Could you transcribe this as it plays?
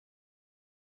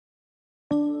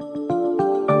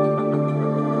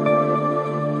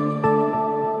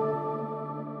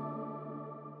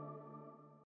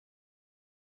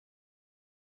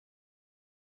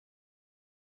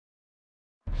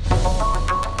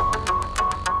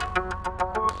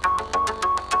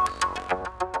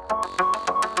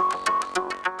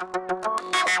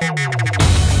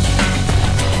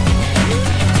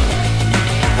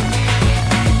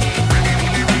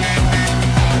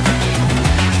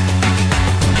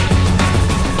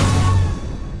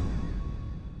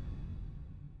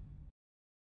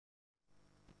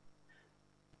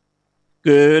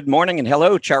Good morning and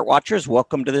hello, chart watchers.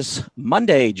 Welcome to this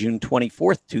Monday, June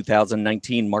 24th,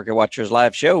 2019 Market Watchers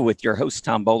live show with your hosts,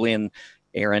 Tom Bowley and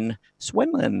Erin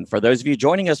Swinland. For those of you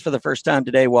joining us for the first time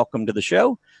today, welcome to the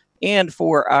show. And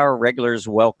for our regulars,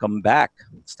 welcome back.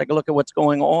 Let's take a look at what's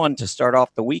going on to start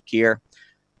off the week here.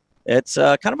 It's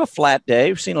kind of a flat day.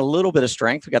 We've seen a little bit of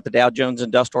strength. We got the Dow Jones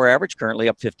Industrial Average currently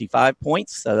up 55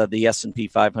 points, the S&P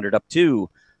 500 up 2.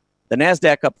 The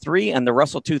NASDAQ up 3 and the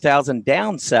Russell 2000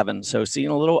 down 7. So seeing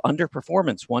a little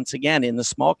underperformance once again in the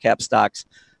small cap stocks.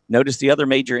 Notice the other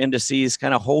major indices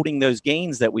kind of holding those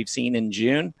gains that we've seen in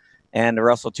June, and the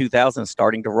Russell 2000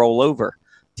 starting to roll over.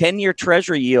 10-year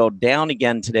Treasury yield down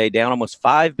again today, down almost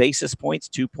 5 basis points,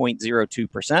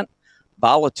 2.02%.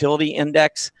 Volatility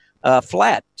index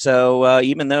flat. So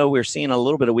even though we're seeing a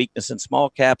little bit of weakness in small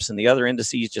caps and the other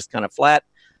indices just kind of flat,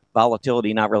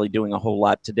 volatility not really doing a whole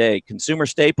lot today. Consumer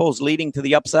staples leading to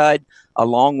the upside,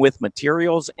 along with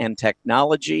materials and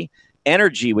technology.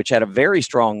 Energy, which had a very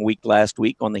strong week last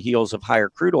week on the heels of higher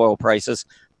crude oil prices,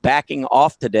 backing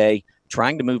off today,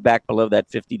 trying to move back below that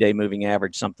 50-day moving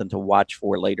average, something to watch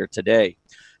for later today.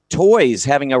 Toys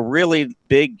having a really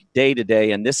big day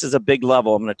today, and this is a big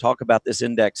level. I'm going to talk about this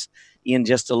index in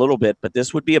just a little bit, but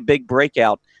this would be a big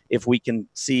breakout if we can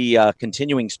see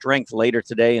continuing strength later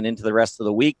today and into the rest of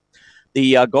the week.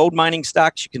 The gold mining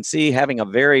stocks, you can see having a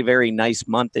very, very nice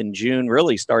month in June,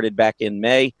 really started back in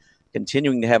May,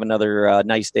 continuing to have another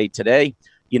nice day today.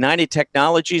 United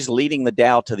Technologies leading the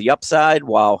Dow to the upside,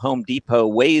 while Home Depot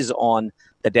weighs on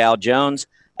the Dow Jones.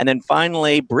 And then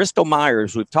finally, Bristol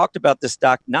Myers. We've talked about this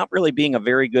stock not really being a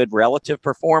very good relative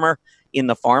performer in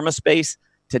the pharma space.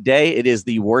 Today, it is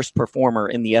the worst performer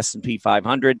in the S&P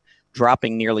 500,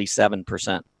 dropping nearly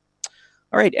 7%.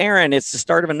 All right, Erin, it's the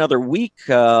start of another week.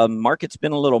 Market's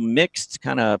been a little mixed,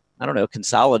 kind of,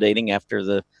 consolidating after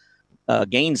the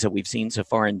gains that we've seen so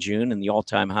far in June and the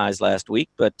all-time highs last week.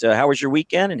 But how was your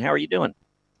weekend and how are you doing?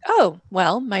 Oh,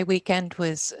 well, my weekend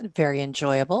was very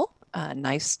enjoyable.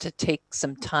 Nice to take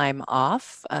some time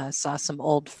off. Saw some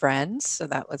old friends, so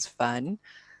that was fun.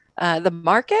 The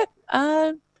market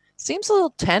seems a little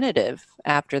tentative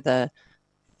after the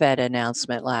Fed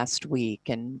announcement last week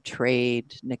and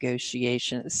trade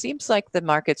negotiation. It seems like the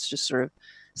market's just sort of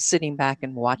sitting back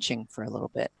and watching for a little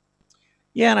bit.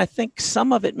 Yeah, and I think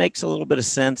some of it makes a little bit of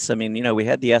sense. I mean, we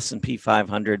had the S&P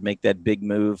 500 make that big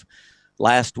move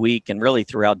last week and really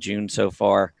throughout June so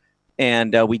far.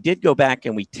 And we did go back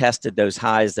and we tested those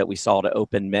highs that we saw to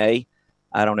open May.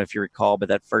 I don't know if you recall, but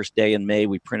that first day in May,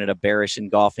 we printed a bearish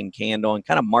engulfing candle and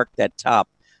kind of marked that top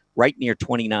right near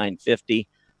 29.50.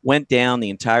 Went down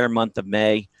the entire month of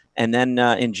May. And then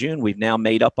in June, we've now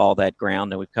made up all that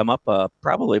ground and we've come up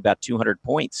probably about 200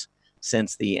 points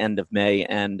since the end of May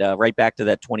and right back to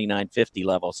that 29.50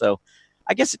 level. So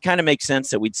I guess it kind of makes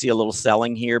sense that we'd see a little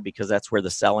selling here because that's where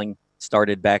the selling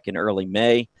started back in early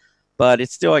May. But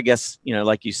it's still, I guess,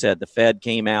 like you said, the Fed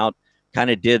came out,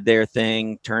 kind of did their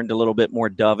thing, turned a little bit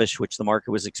more dovish, which the market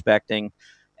was expecting.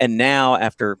 And now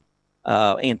after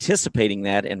anticipating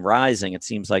that and rising, it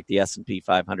seems like the S&P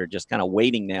 500 just kind of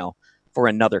waiting now for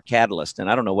another catalyst. And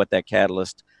I don't know what that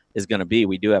catalyst is going to be.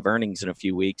 We do have earnings in a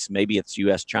few weeks. Maybe it's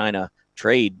U.S.-China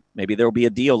trade. Maybe there will be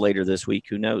a deal later this week.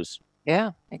 Who knows?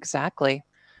 Yeah, exactly.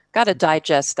 Got to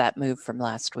digest that move from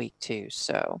last week too.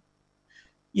 So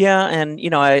yeah, and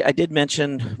I did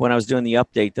mention when I was doing the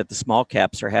update that the small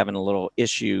caps are having a little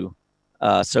issue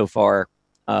so far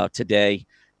today.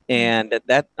 And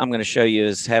that I'm going to show you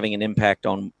is having an impact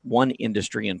on one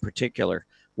industry in particular,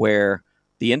 where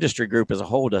the industry group as a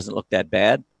whole doesn't look that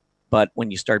bad. But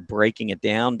when you start breaking it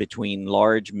down between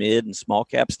large, mid, and small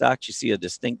cap stocks, you see a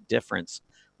distinct difference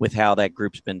with how that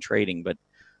group's been trading. But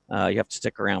you have to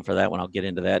stick around for that one. I'll get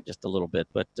into that just a little bit.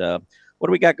 But what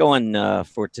do we got going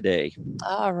for today?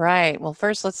 All right. Well,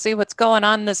 first, let's see what's going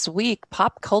on this week.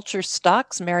 Pop culture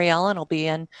stocks. Mary Ellen will be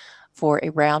in for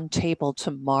a roundtable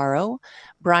tomorrow.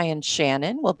 Brian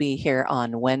Shannon will be here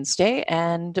on Wednesday,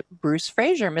 and Bruce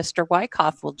Fraser, Mr.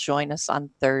 Wyckoff, will join us on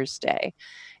Thursday.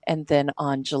 And then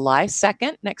on July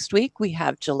 2nd, next week, we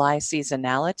have July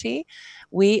seasonality.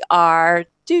 We are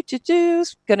going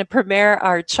to premiere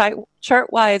our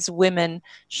Chartwise Women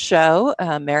show.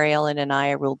 Mary Ellen and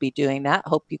I will be doing that.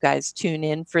 Hope you guys tune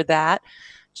in for that.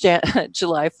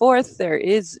 July 4th, there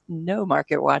is no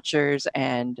Market Watchers,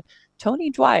 and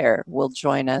Tony Dwyer will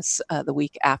join us the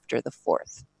week after the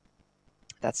 4th.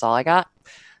 That's all I got.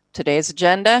 Today's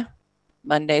agenda: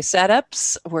 Monday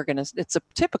setups. It's a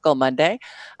typical Monday.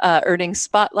 Earnings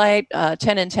spotlight,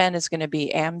 10 and 10 is going to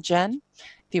be Amgen,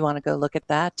 if you want to go look at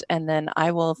that. And then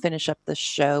I will finish up the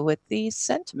show with the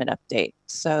sentiment update.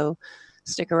 So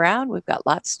Stick around. We've got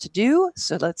lots to do.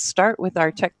 So let's start with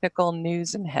our technical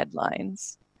news and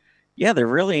headlines. Yeah, there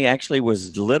really actually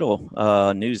was little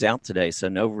news out today. So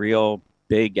no real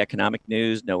big economic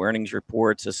news, no earnings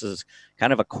reports. This is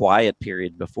kind of a quiet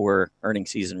period before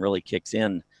earnings season really kicks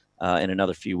in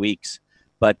another few weeks.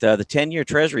 But the 10-year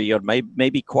Treasury yield may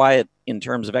be quiet in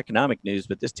terms of economic news,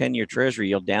 but this 10-year Treasury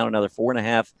yield down another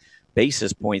 4.5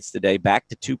 basis points today, back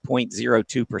to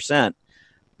 2.02%.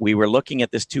 We were looking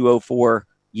at this 204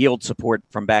 yield support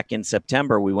from back in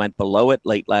September. We went below it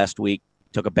late last week,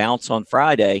 took a bounce on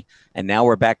Friday, and now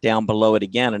we're back down below it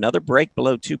again. Another break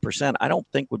below 2%, I don't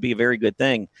think would be a very good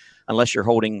thing unless you're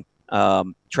holding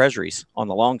treasuries on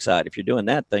the long side. If you're doing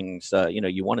that, things,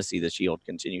 you want to see this yield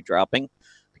continue dropping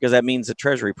because that means the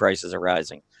treasury prices are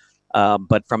rising.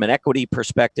 But from an equity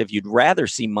perspective, you'd rather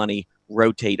see money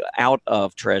rotate out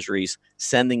of treasuries,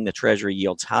 sending the treasury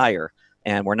yields higher.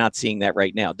 And we're not seeing that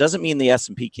right now. Doesn't mean the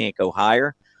S&P can't go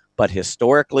higher, but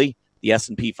historically, the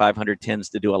S&P 500 tends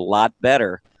to do a lot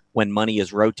better when money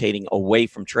is rotating away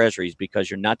from treasuries because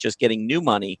you're not just getting new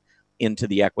money into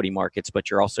the equity markets,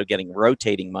 but you're also getting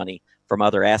rotating money from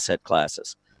other asset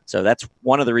classes. So that's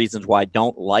one of the reasons why I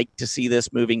don't like to see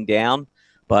this moving down.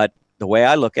 But the way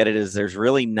I look at it is there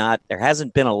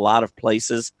hasn't been a lot of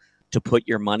places to put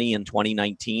your money in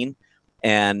 2019.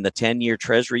 And the 10-year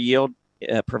Treasury yield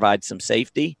provides some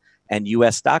safety. And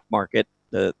U.S. stock market,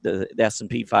 the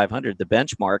S&P 500, the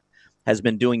benchmark, has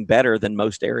been doing better than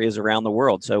most areas around the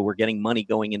world. So we're getting money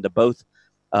going into both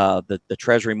the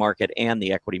Treasury market and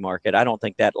the equity market. I don't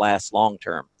think that lasts long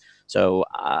term. So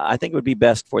I think it would be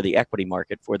best for the equity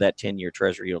market for that 10-year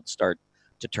Treasury yield to start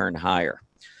to turn higher.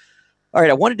 All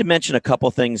right, I wanted to mention a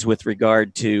couple things with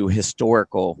regard to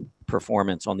historical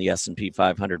performance on the S&P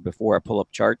 500 before I pull up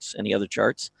charts, any other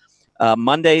charts.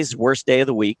 Monday's worst day of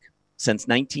the week. Since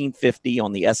 1950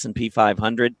 on the S&P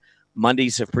 500,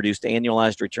 Mondays have produced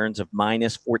annualized returns of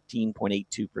minus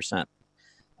 14.82%.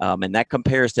 And that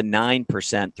compares to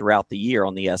 9% throughout the year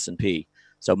on the S&P.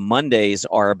 So Mondays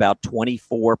are about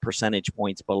 24 percentage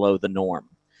points below the norm.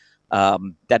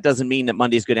 That doesn't mean that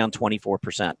Mondays go down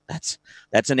 24%.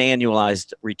 That's an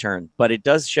annualized return. But it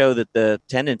does show that the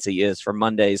tendency is for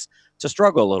Mondays to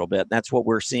struggle a little bit. That's what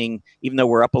we're seeing. Even though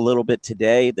we're up a little bit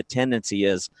today, the tendency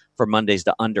is for Mondays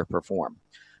to underperform.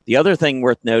 The other thing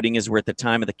worth noting is we're at the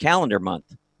time of the calendar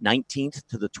month, 19th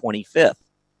to the 25th,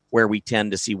 where we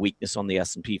tend to see weakness on the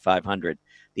S&P 500.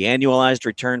 The annualized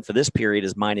return for this period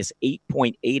is minus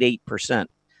 8.88%.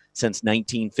 Since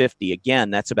 1950.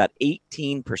 Again, that's about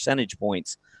 18 percentage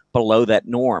points below that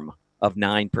norm of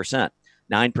 9%.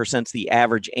 9% is the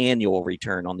average annual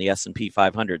return on the S&P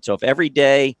 500. So if every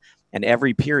day and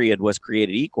every period was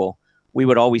created equal, we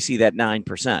would always see that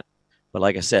 9%. But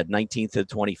like I said, 19th to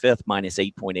the 25th, minus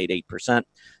 8.88%.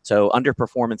 So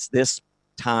underperformance this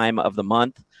time of the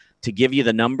month. To give you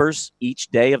the numbers each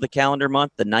day of the calendar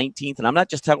month, the 19th, and I'm not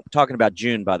just talking about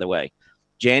June, by the way.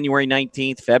 January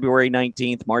 19th, February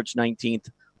 19th, March 19th,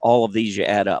 all of these you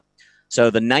add up. So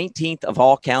the 19th of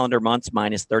all calendar months,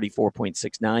 minus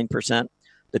 34.69%.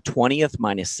 The 20th,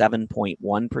 minus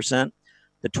 7.1%.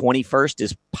 The 21st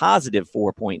is positive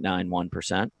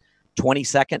 4.91%.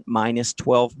 22nd, minus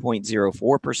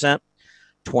 12.04%.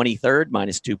 23rd,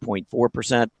 minus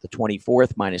 2.4%. The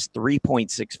 24th, minus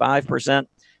 3.65%.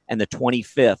 And the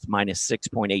 25th, minus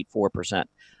 6.84%.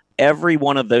 Every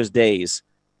one of those days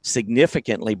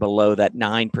significantly below that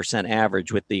 9%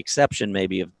 average, with the exception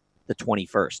maybe of the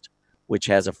 21st, which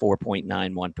has a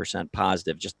 4.91%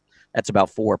 positive. Just that's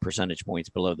about 4 percentage points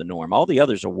below the norm. All the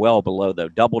others are well below, though,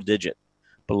 double digit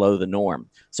below the norm.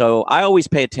 So I always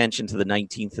pay attention to the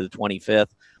 19th to the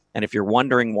 25th. And if you're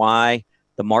wondering why,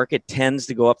 the market tends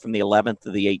to go up from the 11th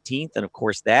to the 18th. And of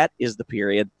course, that is the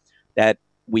period that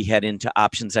we head into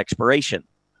options expiration.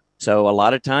 So a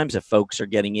lot of times if folks are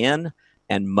getting in,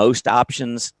 and most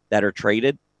options that are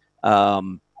traded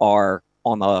are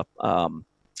on the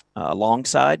long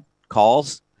side,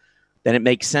 calls, then it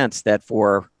makes sense that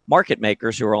for market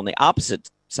makers who are on the opposite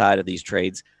side of these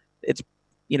trades, it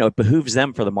behooves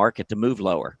them for the market to move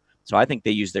lower. So I think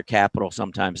they use their capital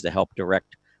sometimes to help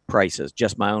direct prices.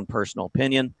 Just my own personal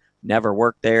opinion. Never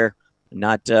worked there.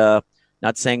 Not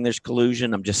saying there's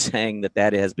collusion. I'm just saying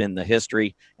that has been the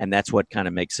history, and that's what kind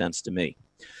of makes sense to me.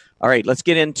 All right, let's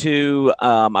get into,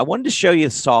 I wanted to show you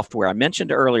the software. I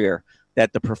mentioned earlier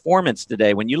that the performance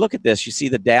today, when you look at this, you see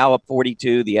the Dow up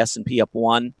 42, the S&P up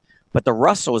 1, but the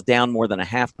Russell is down more than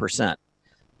 0.5%.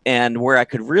 And where I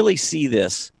could really see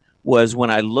this was when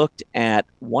I looked at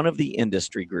one of the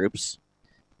industry groups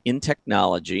in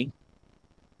technology,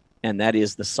 and that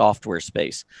is the software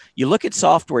space. You look at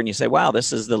software and you say, wow,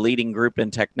 this is the leading group in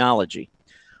technology.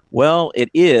 Well, it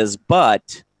is,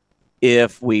 but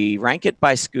if we rank it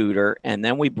by scooter and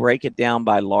then we break it down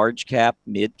by large cap,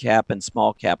 mid cap, and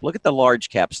small cap, look at the large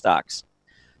cap stocks.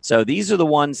 So these are the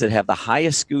ones that have the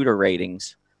highest scooter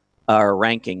ratings or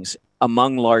rankings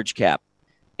among large cap.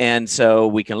 And so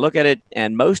we can look at it,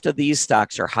 and most of these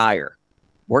stocks are higher.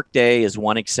 Workday is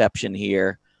one exception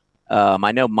here.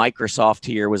 I know Microsoft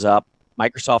here was up.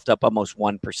 Microsoft up almost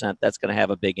 1%. That's going to have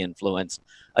a big influence.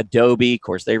 Adobe, of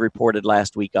course, they reported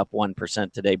last week up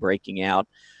 1% today, breaking out.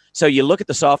 So you look at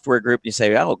the software group and you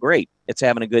say, oh, great, it's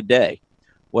having a good day.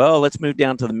 Well, let's move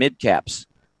down to the mid caps,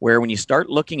 where when you start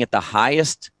looking at the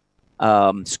highest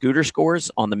scooter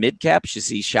scores on the mid caps, you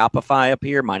see Shopify up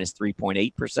here, minus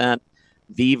 3.8%,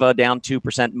 Viva down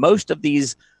 2%. Most of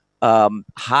these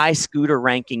high scooter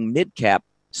ranking mid cap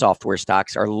software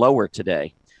stocks are lower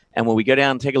today. And when we go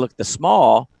down and take a look at the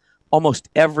small, almost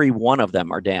every one of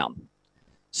them are down.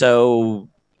 So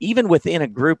even within a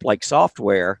group like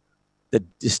software, the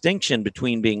distinction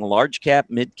between being large cap,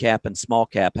 mid cap, and small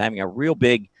cap having a real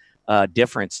big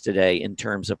difference today in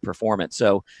terms of performance.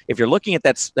 So if you're looking at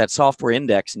that software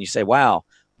index and you say, wow,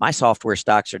 my software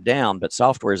stocks are down, but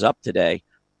software is up today,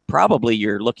 probably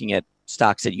you're looking at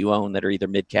stocks that you own that are either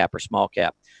mid cap or small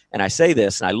cap. And I say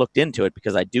this, and I looked into it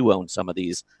because I do own some of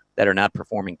these that are not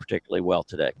performing particularly well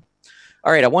today.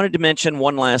 All right, I wanted to mention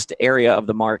one last area of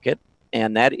the market,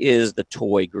 and that is the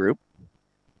toy group.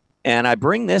 And I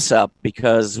bring this up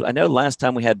because I know last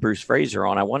time we had Bruce Fraser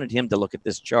on, I wanted him to look at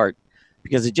this chart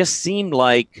because it just seemed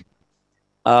like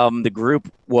the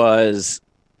group was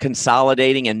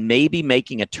consolidating and maybe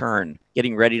making a turn,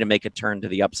 getting ready to make a turn to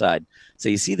the upside. So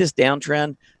you see this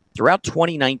downtrend throughout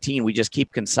 2019, we just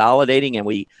keep consolidating and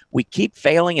we keep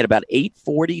failing at about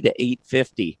 840 to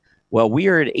 850. Well, we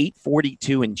are at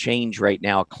 842 and change right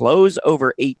now. Close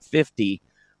over 850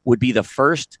 would be the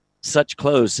first such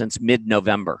close since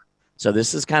mid-November. So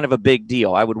this is kind of a big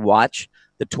deal. I would watch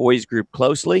the toys group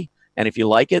closely. And if you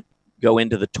like it, go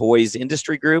into the toys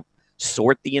industry group,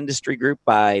 sort the industry group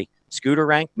by scooter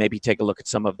rank, maybe take a look at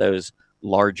some of those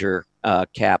larger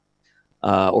cap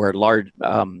or large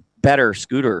better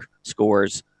scooter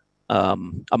scores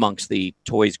amongst the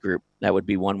toys group. That would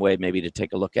be one way maybe to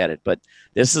take a look at it. But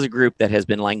this is a group that has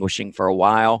been languishing for a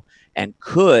while and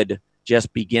could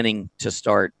just beginning to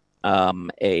start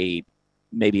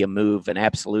maybe a move, an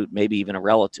absolute, maybe even a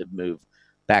relative move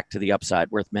back to the upside,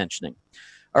 worth mentioning.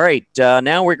 All right,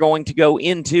 now we're going to go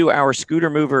into our scooter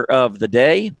mover of the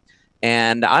day.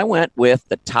 And I went with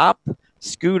the top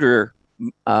scooter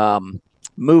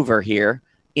mover here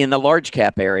in the large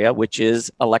cap area, which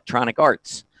is Electronic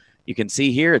Arts. You can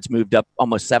see here it's moved up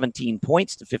almost 17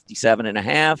 points to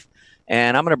 57.5.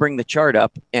 And I'm going to bring the chart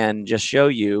up and just show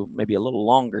you maybe a little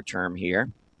longer term here.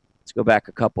 Let's go back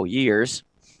a couple years.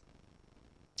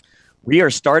 We are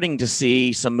starting to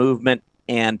see some movement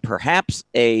and perhaps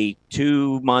a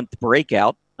 2-month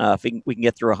breakout. If we can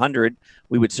get through 100,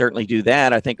 we would certainly do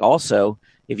that. I think also,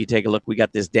 if you take a look, we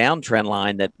got this downtrend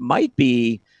line that might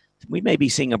be, we may be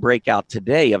seeing a breakout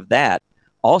today of that.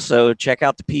 Also, check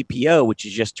out the PPO, which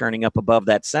is just turning up above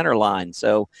that center line.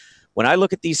 So when I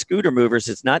look at these scooter movers,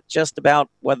 it's not just about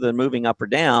whether they're moving up or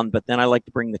down, but then I like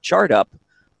to bring the chart up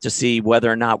to see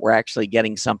whether or not we're actually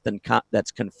getting something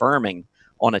that's confirming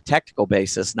on a technical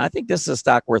basis. And I think this is a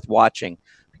stock worth watching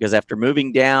because after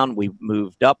moving down, we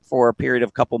moved up for a period of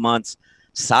a couple months,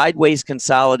 sideways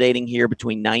consolidating here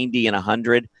between 90 and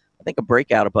 100. I think a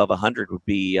breakout above 100 would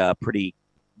be pretty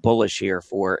bullish here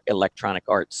for Electronic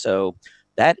Arts. So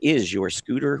that is your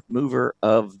scooter mover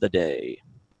of the day.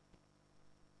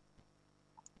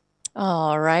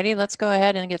 All righty, let's go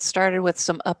ahead and get started with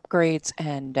some upgrades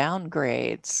and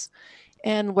downgrades.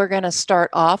 And we're going to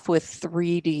start off with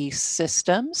 3D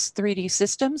Systems. 3D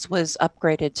Systems was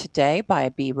upgraded today by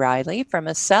B. Riley from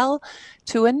a sell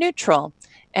to a neutral.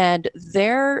 And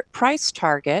their price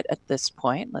target at this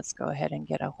point, let's go ahead and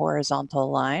get a horizontal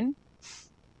line.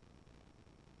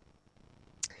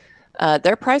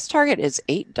 Their price target is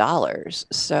 $8.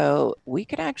 So we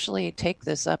could actually take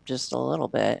this up just a little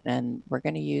bit, and we're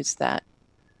going to use that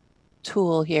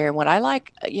tool here. And what I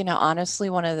like,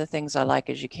 honestly, one of the things I like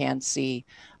is you can see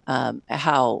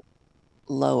how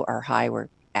low or high we're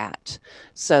at.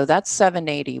 So that's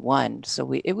 781.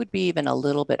 So it would be even a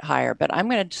little bit higher, but I'm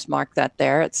going to just mark that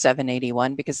there at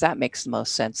 781 because that makes the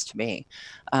most sense to me.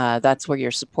 That's where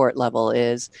your support level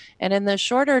is. And in the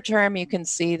shorter term, you can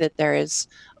see that there is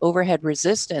overhead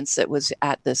resistance that was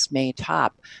at this May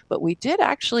top, but we did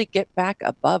actually get back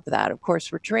above that. Of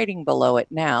course, we're trading below it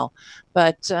now,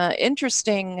 but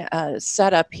interesting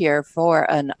setup here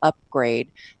for an upgrade.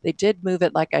 They did move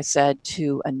it, like I said,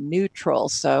 to a neutral.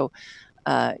 So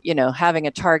having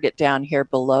a target down here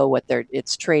below what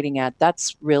it's trading at,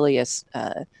 that's really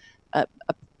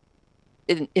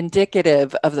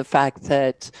indicative of the fact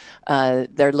that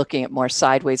they're looking at more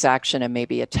sideways action and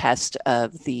maybe a test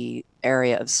of the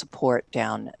area of support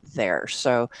down there.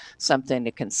 So something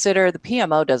to consider. The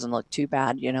PMO doesn't look too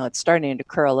bad. It's starting to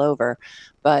curl over.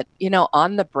 But,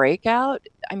 on the breakout,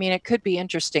 it could be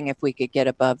interesting if we could get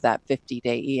above that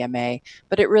 50-day EMA.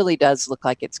 But it really does look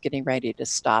like it's getting ready to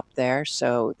stop there.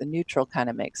 So the neutral kind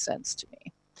of makes sense to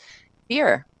me.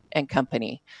 Fear and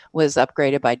Company was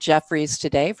upgraded by Jefferies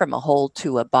today from a hold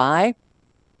to a buy.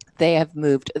 They have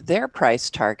moved their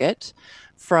price target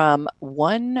from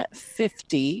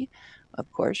 150,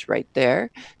 of course, right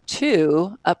there,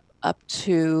 to up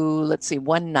to, let's see,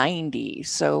 190.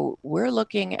 So we're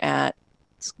looking at,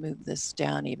 let's move this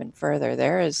down even further.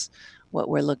 There is what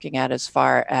we're looking at as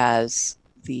far as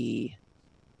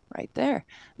right there.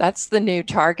 That's the new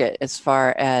target as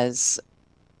far as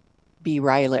B.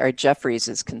 Riley or Jefferies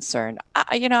is concerned.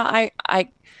 I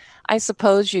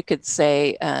suppose you could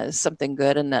say something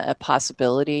good and a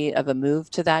possibility of a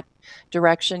move to that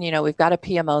direction. We've got a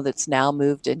PMO that's now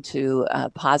moved into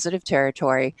positive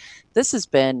territory. This has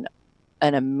been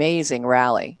an amazing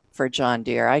rally for John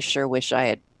Deere. I sure wish I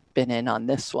had been in on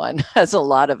this one, as a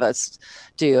lot of us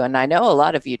do. And I know a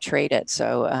lot of you trade it.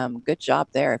 So good job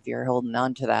there if you're holding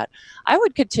on to that. I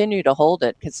would continue to hold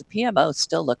it because the PMO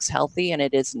still looks healthy and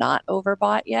it is not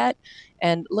overbought yet.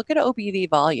 And look at OBV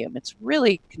volume. It's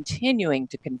really continuing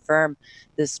to confirm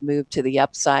this move to the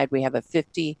upside. We have a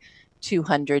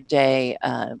 50-200-day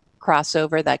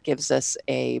crossover that gives us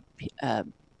a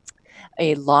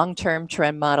long-term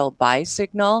trend model buy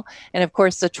signal. And of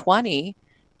course, the 20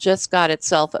 just got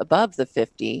itself above the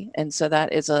 50. And so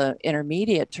that is an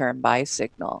intermediate term buy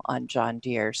signal on John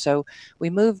Deere. So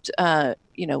we moved,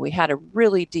 we had a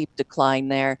really deep decline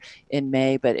there in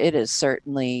May, but it has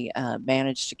certainly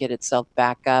managed to get itself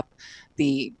back up.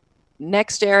 The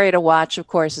next area to watch, of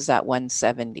course, is that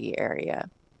 170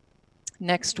 area.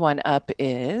 Next one up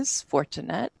is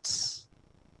Fortinet.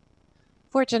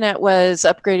 Fortinet was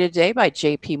upgraded today by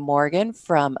JP Morgan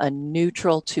from a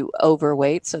neutral to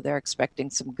overweight, so they're expecting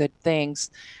some good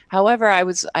things. However, I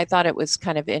thought it was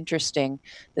kind of interesting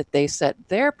that they set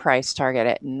their price target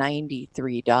at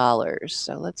 $93.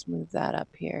 So let's move that up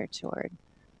here toward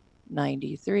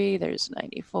 93. There's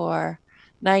 94.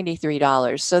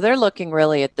 $93. So they're looking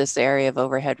really at this area of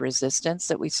overhead resistance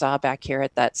that we saw back here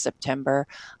at that September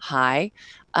high.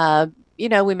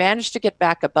 We managed to get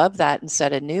back above that and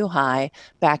set a new high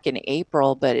back in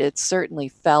April, but it certainly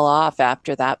fell off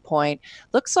after that point.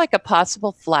 Looks like a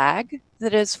possible flag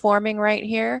that is forming right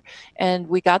here. And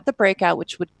we got the breakout,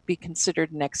 which would be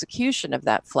considered an execution of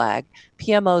that flag.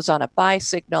 PMO's on a buy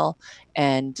signal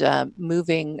and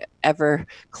moving ever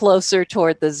closer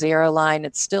toward the zero line.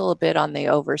 It's still a bit on the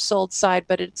oversold side,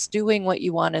 but it's doing what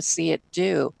you want to see it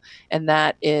do, and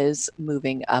that is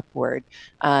moving upward.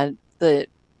 The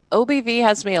OBV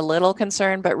has me a little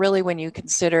concerned, but really when you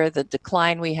consider the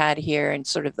decline we had here and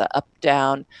sort of the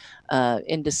up-down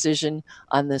indecision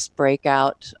on this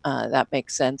breakout, that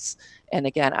makes sense. And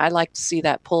again, I like to see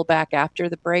that pullback after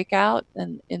the breakout,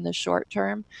 and in the short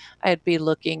term, I'd be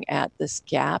looking at this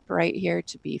gap right here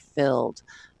to be filled.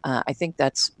 I think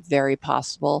that's very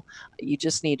possible. You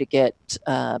just need to get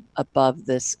above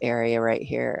this area right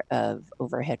here of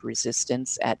overhead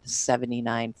resistance at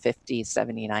 79.50,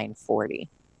 79.40.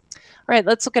 All right,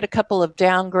 let's look at a couple of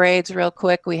downgrades real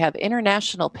quick. We have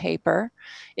International Paper.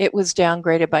 It was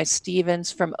downgraded by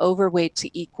Stevens from overweight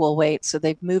to equal weight, so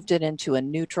they've moved it into a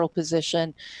neutral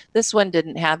position. This one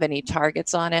didn't have any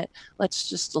targets on it. Let's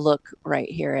just look right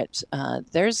here at,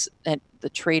 there's the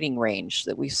trading range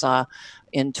that we saw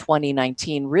in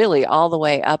 2019, really all the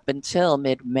way up until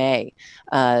mid-May.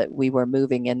 We were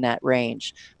moving in that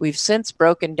range. We've since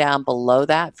broken down below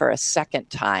that for a second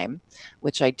time,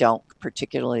 which I don't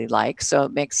particularly like. So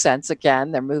it makes sense.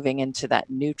 Again, they're moving into that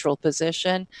neutral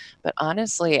position. But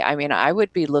honestly, I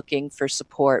would be looking for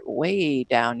support way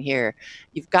down here.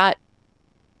 You've got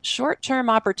short-term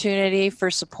opportunity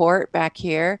for support back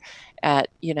here at,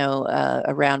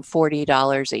 around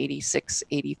 $40, 86,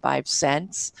 85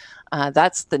 cents.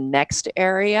 That's the next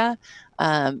area.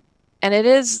 And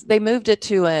they moved it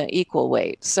to an equal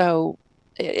weight. So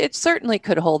it certainly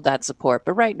could hold that support,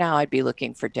 but right now I'd be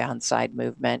looking for downside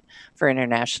movement for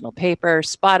International Paper.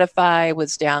 Spotify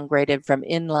was downgraded from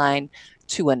inline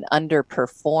to an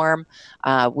underperform.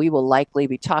 We will likely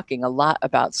be talking a lot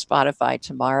about Spotify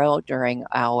tomorrow during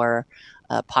our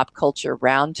pop culture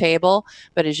roundtable,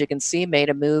 but as you can see, made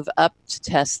a move up to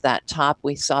test that top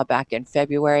we saw back in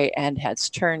February and has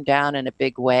turned down in a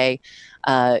big way.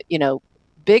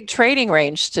 big trading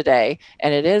range today,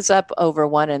 and it is up over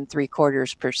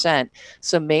 1.75%.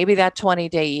 So maybe that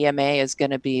 20-day EMA is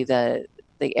going to be the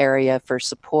area for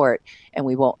support, and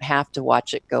we won't have to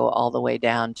watch it go all the way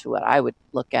down to what I would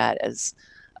look at as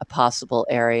a possible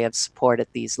area of support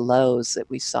at these lows that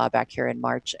we saw back here in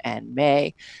March and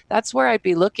May. That's where I'd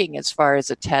be looking as far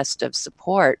as a test of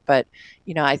support. But,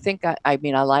 you know, I think, I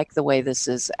like the way this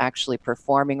is actually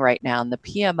performing right now. And the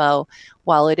PMO,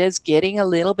 while it is getting a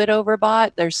little bit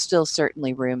overbought, there's still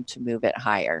certainly room to move it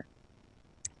higher.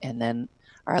 And then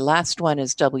our last one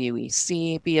is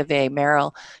WEC. B of A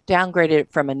Merrill downgraded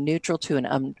it from a neutral to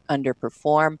an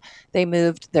underperform. They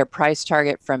moved their price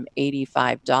target from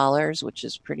 $85, which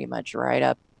is pretty much right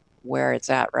up where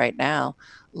it's at right now,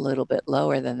 a little bit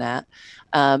lower than that.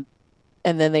 And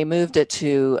then they moved it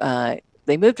to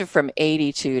from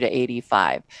 82 to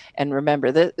 85. And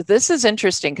remember, this is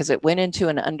interesting because it went into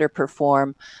an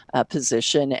underperform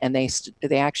position, and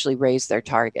they actually raised their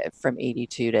target from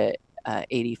 82 to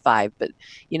 85. But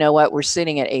you know what? We're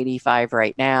sitting at 85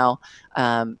 right now.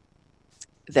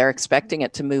 They're expecting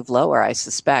it to move lower, I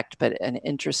suspect, but an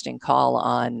interesting call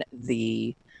on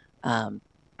the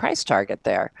price target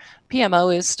there.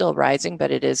 PMO is still rising,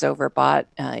 but it is overbought.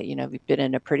 You know, we've been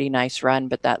in a pretty nice run,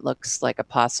 but that looks like a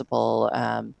possible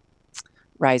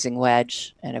rising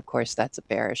wedge. And of course, that's a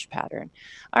bearish pattern.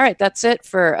 All right, that's it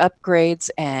for upgrades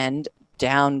and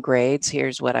downgrades.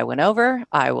 Here's what I went over.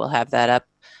 I will have that up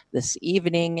this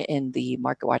evening in the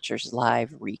MarketWatchers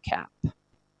Live recap.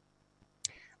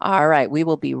 All right, we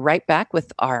will be right back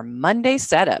with our Monday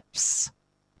setups.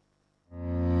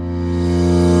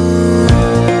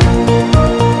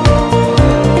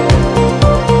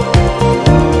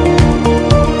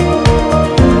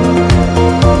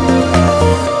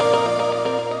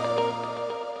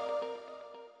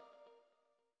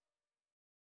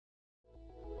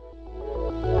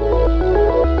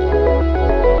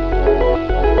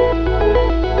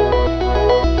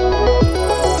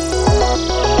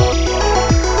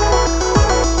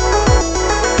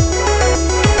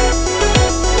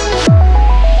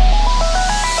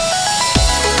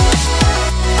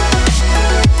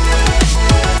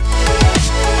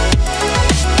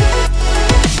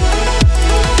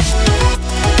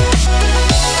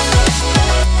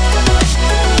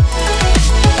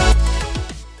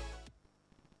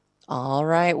 All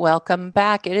right, welcome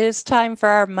back. It is time for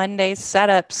our Monday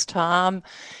setups, Tom.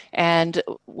 And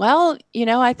well, you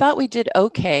know, I thought we did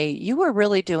okay. You were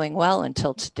really doing well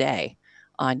until today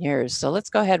on yours. So let's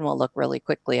go ahead and we'll look really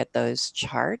quickly at those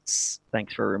charts.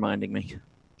 Thanks for reminding me.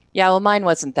 Yeah, well, mine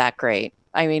wasn't that great.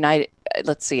 I mean,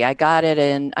 let's see, I got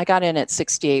in at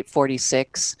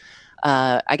 68.46.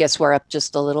 I guess we're up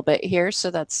just a little bit here.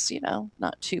 So that's, you know,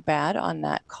 not too bad on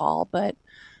that call, but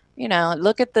you know,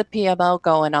 look at the PMO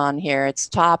going on here. It's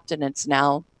topped and it's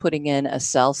now putting in a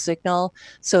sell signal.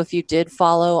 So if you did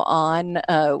follow on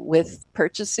with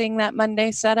purchasing that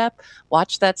Monday setup,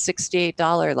 watch that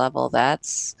 $68 level.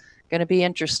 That's going to be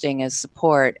interesting as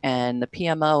support. And the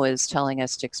PMO is telling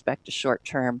us to expect a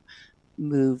short-term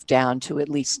move down to at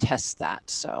least test that.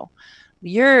 So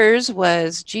yours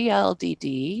was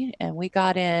GLDD, and we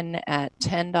got in at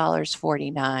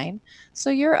 $10.49. So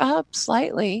you're up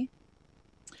slightly.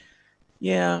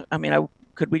 Yeah, I mean,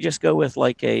 could we just go with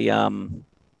like a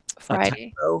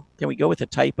Friday? Typo? Can we go with a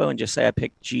typo and just say I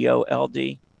picked GOLD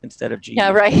instead of G? Yeah,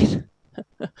 right.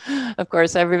 Of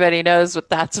course, everybody knows what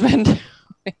that's been doing.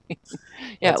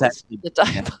 Yeah, it was the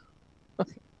typo.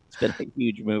 It's been a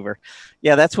huge mover.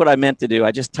 Yeah, that's what I meant to do.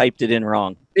 I just typed it in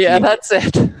wrong. Yeah, that's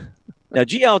it. Now,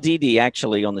 GLDD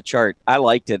actually on the chart, I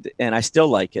liked it, and I still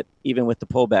like it, even with the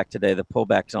pullback today. The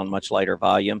pullback's on much lighter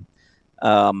volume.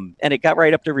 And it got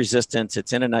right up to resistance.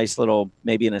 It's in a nice little,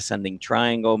 maybe an ascending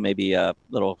triangle, maybe a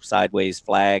little sideways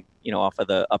flag, you know, off of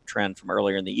the uptrend from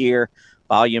earlier in the year.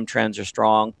 Volume trends are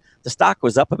strong. The stock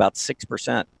was up about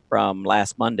 6% from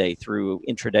last Monday through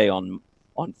intraday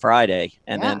on Friday,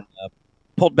 and then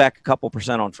pulled back a couple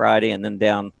percent on Friday, and then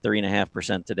down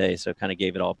 3.5% today. So kind of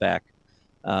gave it all back.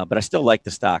 But I still like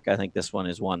the stock. I think this one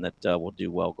is one that will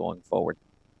do well going forward.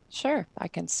 Sure, I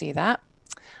can see that.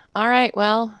 All right,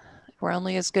 well, we're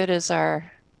only as good as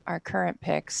our current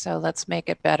picks, so let's make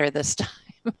it better this time.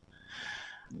 Yeah.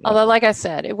 Although, like I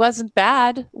said, it wasn't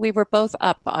bad. We were both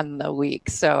up on the week,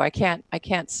 so I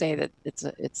can't say that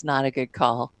it's not a good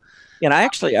call. And I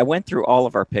went through all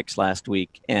of our picks last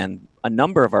week, and a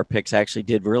number of our picks actually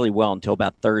did really well until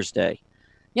about Thursday.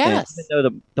 Yes. And even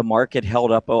though the market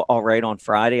held up all right on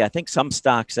Friday, I think some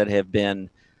stocks that have been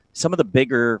some of the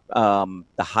bigger, the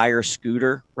higher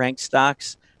scooter ranked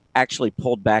stocks actually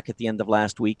pulled back at the end of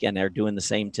last week, and they're doing the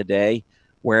same today.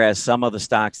 whereas some of the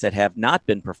stocks that have not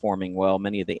been performing well,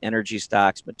 many of the energy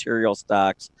stocks, material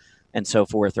stocks, and so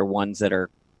forth, are ones that are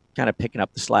kind of picking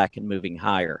up the slack and moving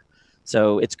higher.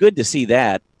 So it's good to see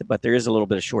that, but there is a little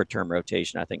bit of short-term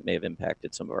rotation I think may have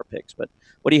impacted some of our picks. But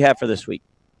what do you have for this week?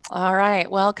 All right.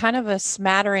 Well, kind of a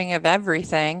smattering of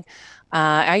everything.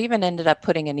 I even ended up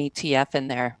putting an ETF in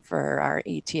there for our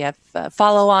ETF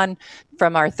follow on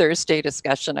from our Thursday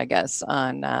discussion, I guess,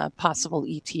 on possible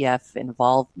ETF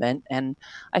involvement. And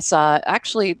I saw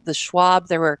actually the Schwab,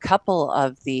 there were a couple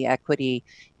of the equity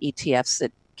ETFs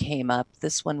that came up.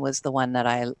 This one was the one that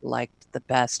I liked the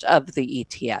best of the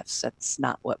ETFs. That's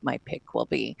not what my pick will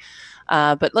be.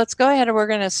 But let's go ahead and we're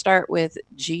going to start with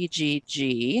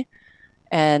GGG.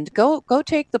 And go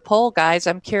take the poll, guys.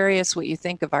 I'm curious what you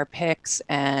think of our picks,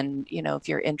 and if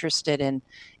you're interested in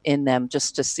them,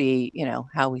 just to see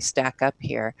how we stack up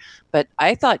here. But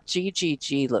I thought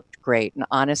GGG looked great, and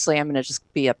honestly, I'm going to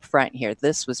just be upfront here.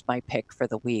 This was my pick for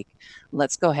the week.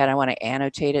 Let's go ahead. I want to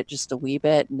annotate it just a wee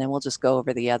bit, and then we'll just go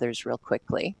over the others real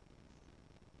quickly.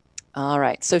 All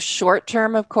right, so short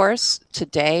term, of course,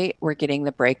 today we're getting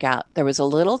the breakout. There was a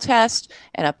little test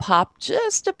and a pop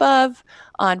just above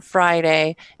on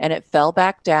Friday, and it fell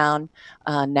back down.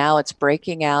 Now it's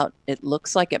breaking out. It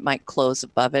looks like it might close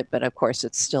above it, but of course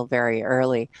it's still very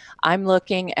early. I'm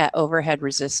looking at overhead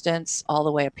resistance all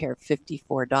the way up here,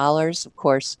 $54. Of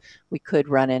course, we could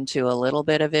run into a little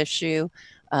bit of issue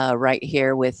right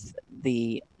here with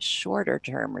the shorter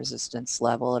term resistance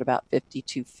level at about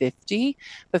 52.50.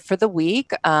 But for the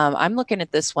week, I'm looking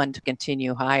at this one to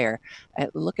continue higher.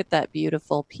 Look at that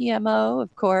beautiful PMO,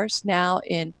 of course, now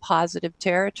in positive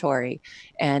territory.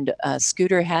 And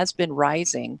Scooter has been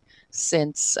rising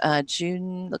since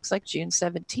June, looks like June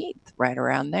 17th, right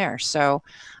around there. So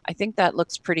I think that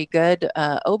looks pretty good.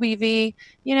 OBV,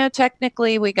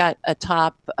 technically we got a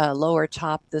lower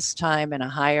top this time and a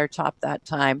higher top that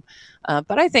time.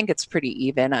 But I think it's pretty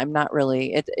even. I'm not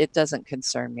really, it doesn't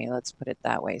concern me. Let's put it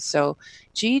that way. So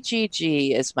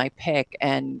GGG is my pick,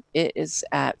 and it is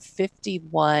at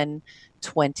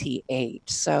 51.28.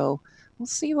 So we'll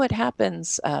see what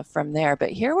happens from there.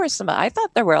 But here were I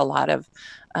thought there were a lot of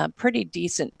pretty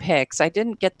decent picks. I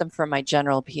didn't get them from my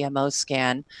general PMO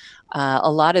scan.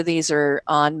 A lot of these are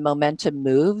on momentum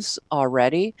moves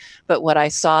already, but what I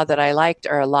saw that I liked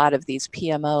are a lot of these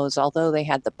PMOs, although they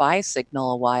had the buy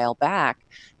signal a while back,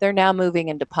 they're now moving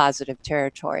into positive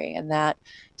territory, and that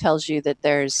tells you that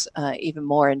there's even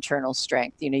more internal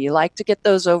strength. You like to get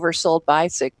those oversold buy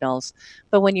signals,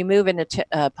 but when you move into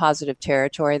positive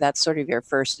territory, that's sort of your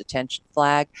first attention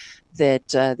flag that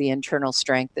the internal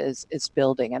strength is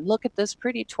building. And look at this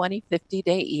pretty 20,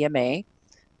 50-day EMA.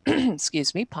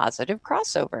 Excuse me, positive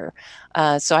crossover.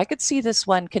 So I could see this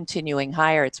one continuing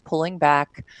higher. It's pulling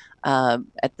back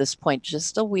at this point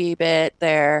just a wee bit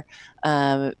there.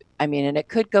 And it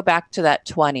could go back to that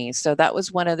 20. So that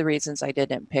was one of the reasons I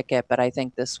didn't pick it, but I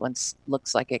think this one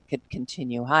looks like it could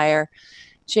continue higher.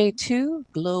 J2,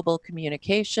 Global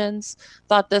Communications.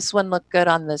 Thought this one looked good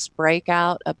on this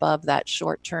breakout above that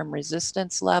short-term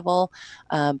resistance level.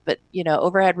 But,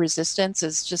 overhead resistance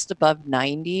is just above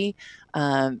 90.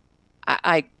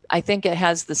 I think it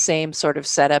has the same sort of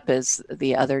setup as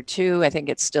the other two. I think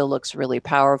it still looks really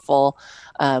powerful,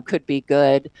 could be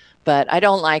good, but I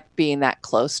don't like being that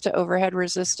close to overhead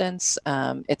resistance.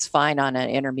 It's fine on an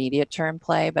intermediate term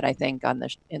play, but I think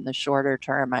in the shorter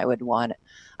term, I wouldn't want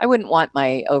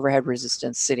my overhead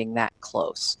resistance sitting that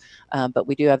close. But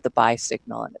we do have the buy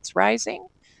signal, and it's rising.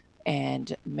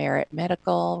 And Merit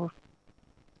Medical,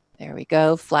 there we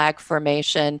go, flag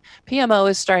formation. PMO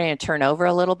is starting to turn over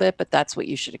a little bit, but that's what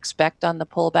you should expect on the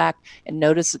pullback. And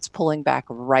notice it's pulling back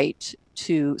right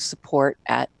to support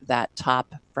at that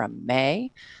top from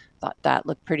May. Thought that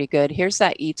looked pretty good. Here's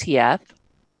that ETF.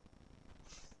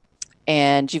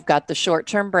 And you've got the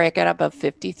short-term breakout above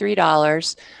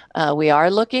 $53. We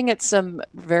are looking at some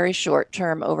very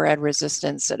short-term overhead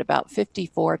resistance at about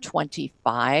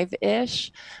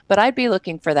 54.25-ish, but I'd be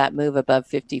looking for that move above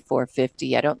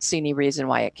 54.50. I don't see any reason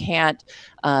why it can't.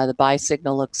 The buy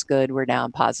signal looks good. We're now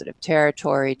in positive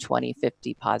territory,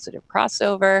 2050 positive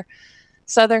crossover.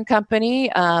 Southern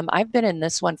Company, I've been in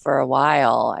this one for a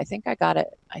while. I think I got it.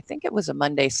 I think it was a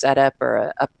Monday setup or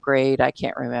an upgrade. I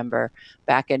can't remember,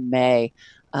 back in May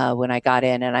when I got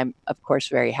in. And I'm, of course,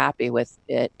 very happy with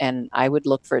it. And I would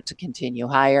look for it to continue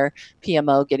higher.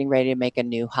 PMO getting ready to make a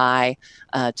new high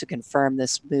to confirm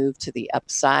this move to the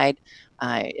upside.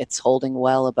 It's holding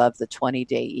well above the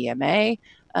 20-day EMA.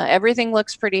 Everything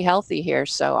looks pretty healthy here.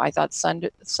 So I thought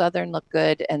Southern looked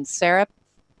good. And Sarah,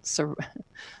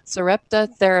 Sarepta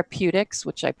Therapeutics,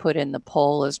 which I put in the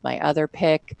poll as my other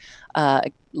pick.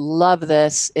 Love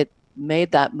this. It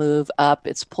made that move up.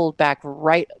 It's pulled back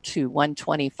right to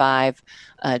 125,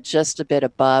 just a bit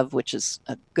above, which is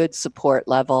a good support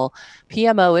level.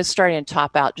 PMO is starting to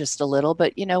top out just a little,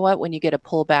 but you know what? When you get a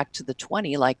pullback to the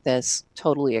 20 like this,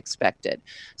 totally expected.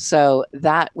 So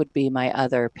that would be my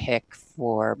other pick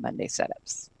for Monday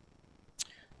setups.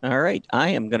 All right, I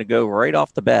am going to go right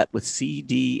off the bat with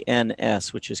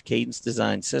CDNS, which is Cadence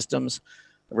Design Systems.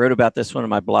 I wrote about this one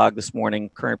on my blog this morning.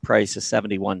 Current price is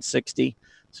 $71.60,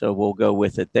 so we'll go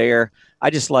with it there. I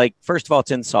just like, first of all,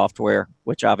 it's in software,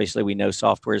 which obviously we know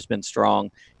software has been strong.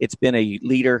 It's been a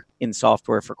leader in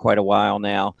software for quite a while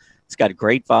now. It's got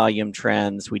great volume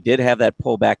trends. We did have that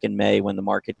pullback in May when the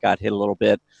market got hit a little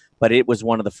bit, but it was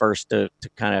one of the first to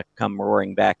kind of come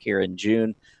roaring back here in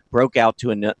June. Broke out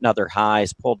to another high,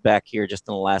 has pulled back here just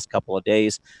in the last couple of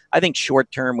days. I think short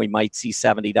term we might see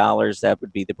 $70. That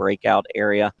would be the breakout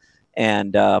area,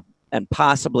 and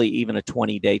possibly even a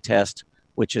 20-day test,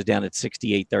 which is down at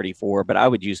 68.34. But I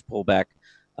would use pullback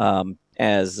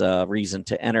as a reason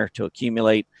to enter, to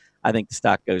accumulate. I think the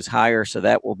stock goes higher, so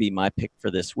that will be my pick for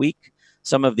this week.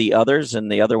 Some of the others, and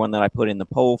the other one that I put in the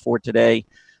poll for today,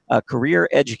 career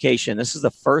education. This is the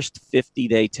first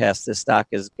 50-day test this stock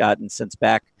has gotten since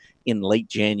back in late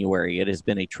January. It has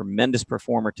been a tremendous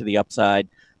performer to the upside.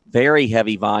 Very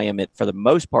heavy volume. It, for the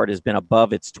most part, has been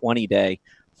above its 20-day.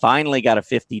 Finally got a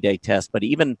 50-day test, but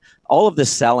even all of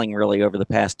this selling really over the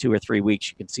past 2 or 3 weeks,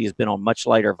 you can see has been on much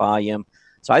lighter volume.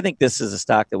 So I think this is a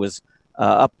stock that was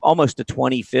up almost to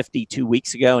 20.50 2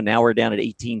 weeks ago, and now we're down at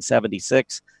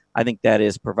 18.76. I think that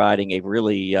is providing a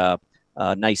really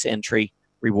nice entry,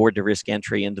 reward to risk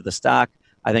entry into the stock.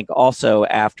 I think also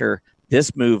after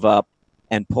this move up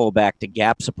and pull back to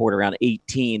gap support around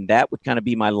 18, that would kind of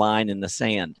be my line in the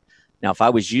sand. Now, if I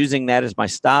was using that as my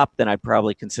stop, then I'd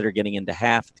probably consider getting into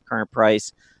half at the current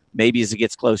price. Maybe as it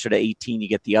gets closer to 18, you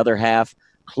get the other half.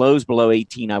 Close below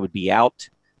 18, I would be out.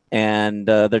 And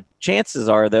the chances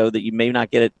are, though, that you may not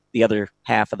get it the other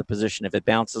half of the position. If it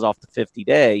bounces off the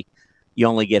 50-day, you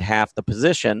only get half the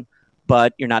position,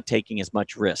 but you're not taking as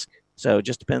much risk. So it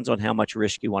just depends on how much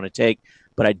risk you want to take.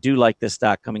 But I do like this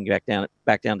stock coming back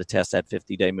down to test that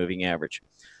 50-day moving average.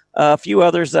 A few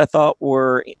others I thought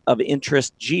were of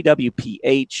interest.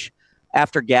 GWPH,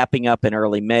 after gapping up in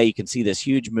early May, you can see this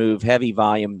huge move, heavy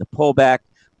volume, the pullback.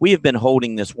 We have been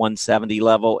holding this 170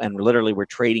 level, and literally we're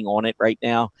trading on it right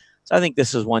now. So I think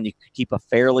this is one you could keep a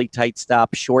fairly tight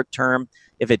stop short term.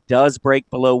 If it does break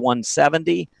below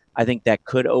 170, I think that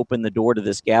could open the door to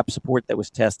this gap support that was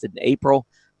tested in April,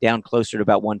 down closer to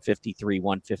about 153,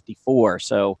 154.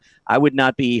 So I would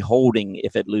not be holding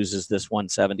if it loses this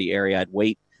 170 area. I'd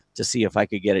wait to see if I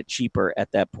could get it cheaper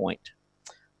at that point.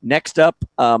 Next up,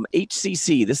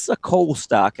 HCC. This is a coal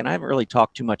stock, and I haven't really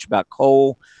talked too much about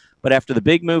coal, but after the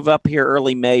big move up here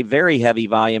early May, very heavy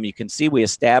volume, you can see we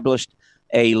established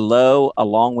a low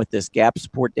along with this gap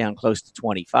support down close to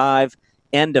 25.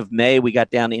 End of May, we got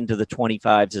down into the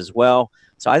 25s as well.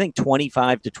 So I think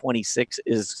 25 to 26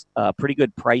 is a pretty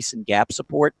good price and gap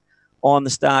support on the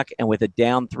stock. And with it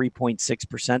down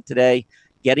 3.6% today,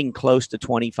 getting close to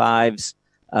 25s,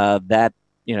 that,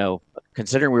 you know,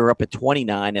 considering we were up at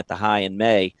 29 at the high in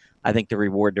May, I think the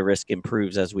reward to risk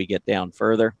improves as we get down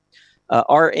further.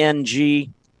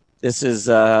 RNG, this is,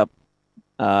 I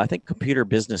think, computer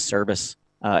business service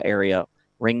area,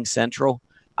 Ring Central.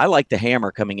 I like the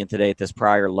hammer coming in today at this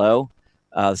prior low.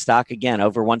 The stock, again,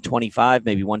 over 125,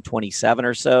 maybe 127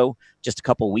 or so just a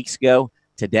couple of weeks ago.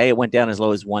 Today, it went down as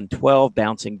low as 112,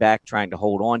 bouncing back, trying to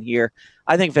hold on here.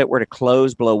 I think if it were to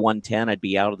close below 110, I'd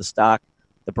be out of the stock.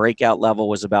 The breakout level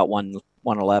was about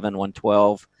 111,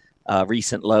 112.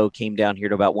 Recent low came down here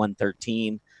to about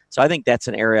 113. So I think that's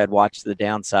an area I'd watch to the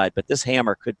downside. But this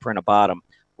hammer could print a bottom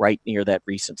right near that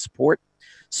recent support.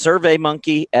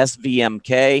 SurveyMonkey,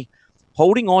 SVMK.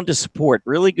 Holding on to support,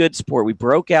 really good support. We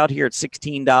broke out here at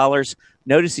 $16.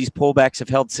 Notice these pullbacks have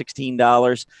held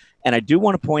 $16. And I do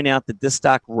want to point out that this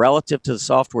stock relative to the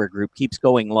software group keeps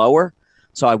going lower.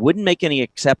 So I wouldn't make any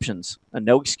exceptions and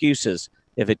no excuses.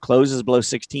 If it closes below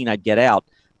 16, I'd get out.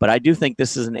 But I do think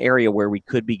this is an area where we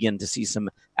could begin to see some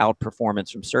outperformance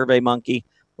from SurveyMonkey.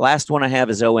 Last one I have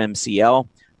is OMCL,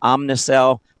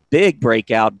 Omnicell. Big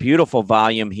breakout, beautiful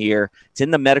volume here. It's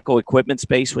in the medical equipment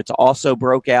space, which also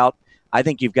broke out. I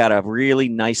think you've got a really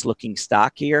nice looking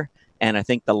stock here. And I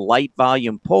think the light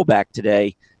volume pullback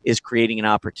today is creating an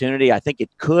opportunity. I think it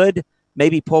could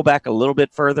maybe pull back a little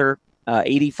bit further.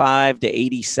 85 to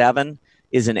 87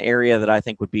 is an area that I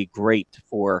think would be great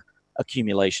for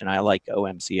accumulation. I like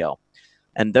OMCL.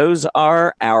 And those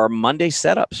are our Monday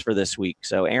setups for this week.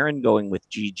 So Erin going with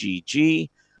GGG.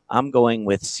 I'm going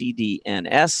with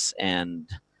CDNS, and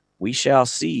we shall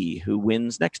see who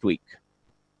wins next week.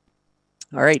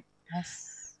 All right.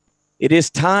 Yes. It is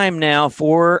time now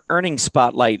for Earnings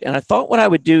Spotlight. And I thought what I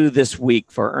would do this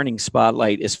week for Earnings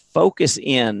Spotlight is focus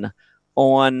in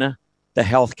on the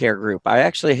healthcare group. I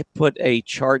actually put a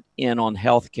chart in on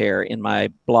healthcare in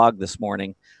my blog this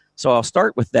morning. So I'll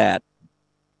start with that.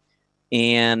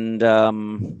 And let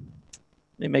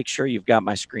me make sure you've got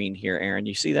my screen here, Erin.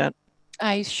 You see that?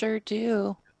 I sure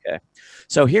do. Okay.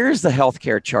 So here's the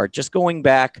healthcare chart, just going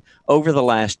back over the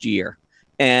last year.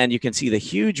 And you can see the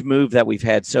huge move that we've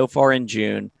had so far in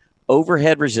June.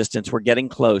 Overhead resistance, we're getting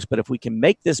close. But if we can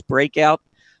make this breakout,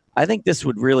 I think this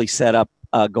would really set up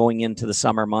going into the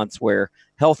summer months where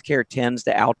healthcare tends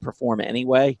to outperform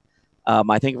anyway.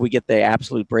 I think if we get the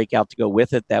absolute breakout to go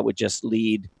with it, that would just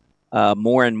lead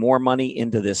more and more money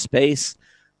into this space.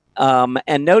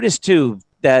 And notice, too,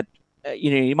 that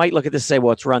you might look at this and say,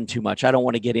 well, it's run too much. I don't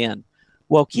want to get in.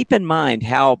 Well, keep in mind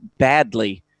how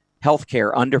badly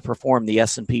healthcare underperformed the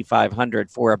S&P 500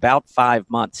 for about 5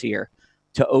 months here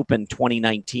to open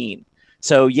 2019.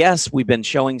 So, yes, we've been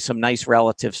showing some nice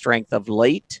relative strength of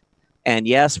late. And,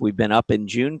 yes, we've been up in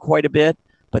June quite a bit.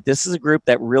 But this is a group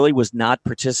that really was not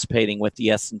participating with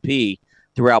the S&P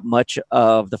throughout much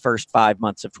of the first 5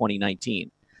 months of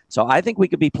 2019. So I think we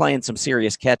could be playing some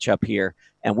serious catch-up here,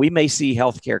 and we may see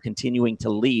healthcare continuing to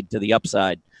lead to the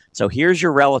upside. So here's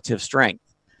your relative strength.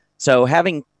 So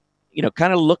having,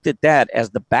 kind of looked at that as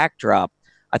the backdrop,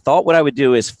 I thought what I would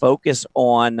do is focus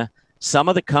on some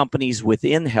of the companies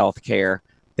within healthcare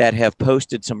that have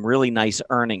posted some really nice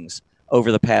earnings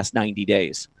over the past 90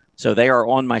 days. So they are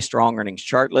on my strong earnings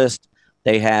chart list.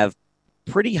 They have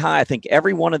pretty high. I think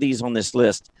every one of these on this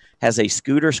list has a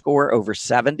scooter score over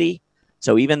 70.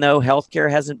 So even though healthcare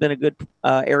hasn't been a good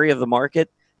area of the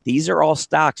market, these are all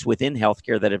stocks within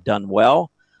healthcare that have done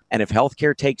well. And if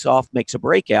healthcare takes off, makes a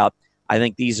breakout, I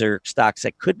think these are stocks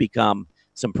that could become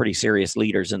some pretty serious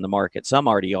leaders in the market. Some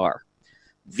already are.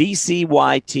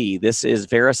 VCYT, this is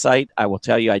Verisight. I will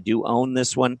tell you, I do own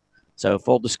this one. So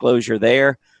full disclosure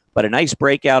there. But a nice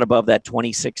breakout above that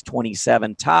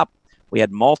 26-27 top. We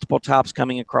had multiple tops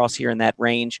coming across here in that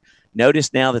range.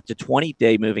 Notice now that the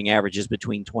 20-day moving average is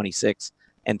between 26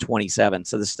 and 27.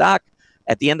 So the stock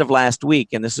at the end of last week,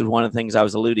 and this is one of the things I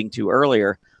was alluding to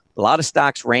earlier, a lot of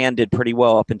stocks did pretty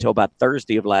well up until about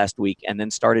Thursday of last week and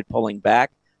then started pulling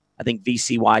back. I think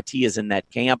VCYT is in that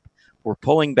camp. We're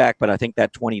pulling back, but I think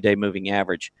that 20-day moving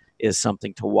average is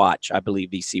something to watch. I believe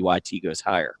VCYT goes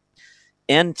higher.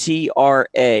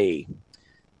 NTRA,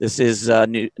 this is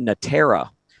Natera.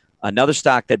 Another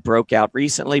stock that broke out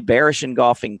recently, bearish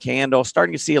engulfing candle,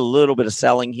 starting to see a little bit of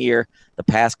selling here the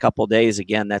past couple of days.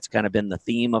 Again, that's kind of been the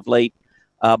theme of late.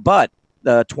 But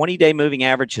the 20-day moving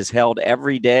average has held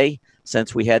every day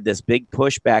since we had this big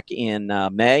push back in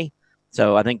May.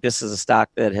 So I think this is a stock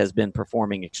that has been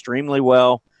performing extremely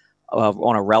well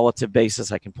on a relative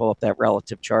basis. I can pull up that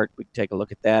relative chart. We can take a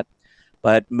look at that.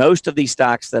 But most of these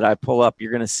stocks that I pull up,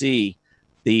 you're going to see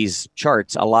these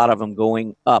charts, a lot of them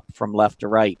going up from left to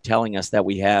right, telling us that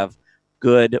we have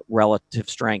good relative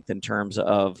strength in terms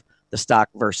of the stock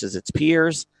versus its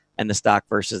peers and the stock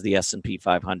versus the S&P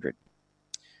 500.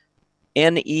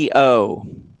 NEO,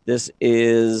 this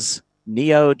is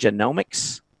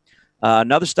Neogenomics,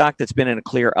 another stock that's been in a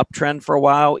clear uptrend for a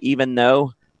while, even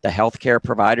though the healthcare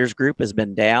providers group has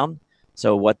been down.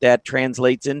 So what that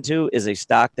translates into is a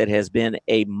stock that has been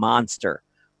a monster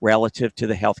relative to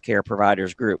the healthcare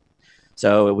providers group.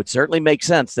 So it would certainly make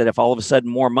sense that if all of a sudden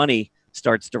more money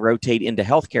starts to rotate into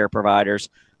healthcare providers,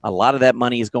 a lot of that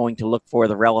money is going to look for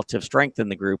the relative strength in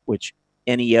the group, which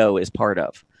NEO is part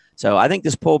of. So I think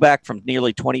this pullback from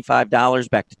nearly $25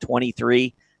 back to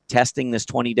 $23, testing this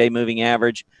 20-day moving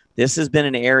average, this has been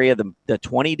an area, the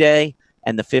 20-day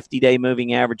and the 50-day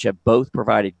moving average have both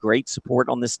provided great support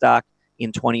on this stock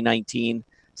in 2019.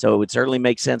 So it would certainly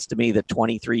make sense to me that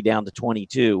 23 down to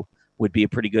 22 would be a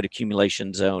pretty good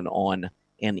accumulation zone on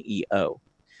NEO.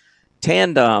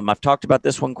 Tandem, I've talked about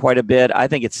this one quite a bit. I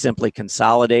think it's simply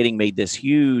consolidating, made this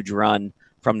huge run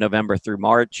from November through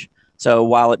March. So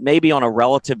while it maybe on a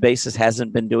relative basis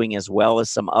hasn't been doing as well as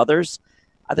some others,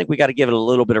 I think we got to give it a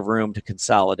little bit of room to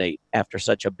consolidate after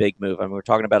such a big move. I mean, we're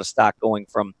talking about a stock going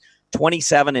from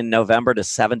 27 in November to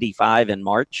 75 in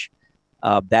March.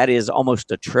 That is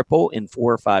almost a triple in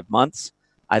 4 or 5 months.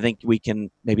 I think we can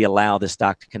maybe allow the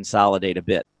stock to consolidate a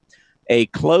bit. A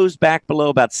close back below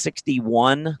about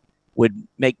 61 would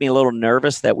make me a little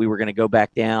nervous that we were going to go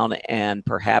back down and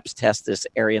perhaps test this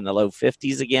area in the low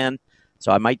 50s again.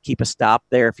 So I might keep a stop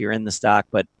there if you're in the stock,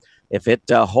 but if it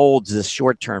holds this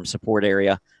short-term support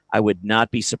area, I would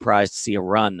not be surprised to see a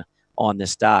run on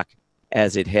this stock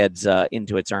as it heads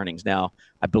into its earnings. Now,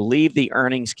 I believe the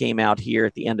earnings came out here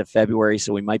at the end of February,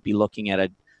 so we might be looking at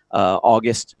an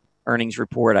August earnings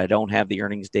report. I don't have the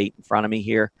earnings date in front of me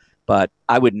here, but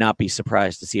I would not be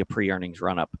surprised to see a pre-earnings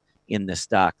run-up in this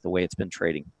stock the way it's been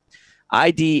trading.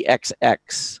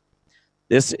 IDXX.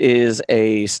 This is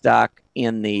a stock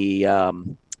in the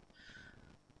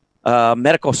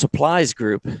medical supplies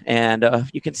group, and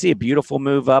you can see a beautiful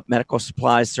move up. Medical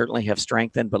supplies certainly have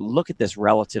strengthened, but look at this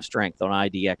relative strength on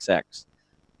IDXX.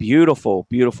 Beautiful,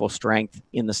 beautiful strength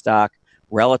in the stock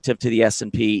relative to the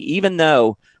S&P, even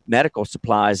though medical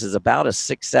supplies is about a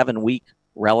 6-7 week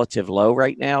relative low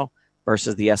right now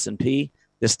versus the S&P.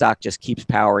 This stock just keeps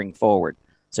powering forward.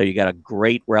 So you got a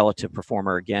great relative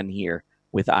performer again here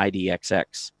with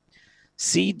IDXX.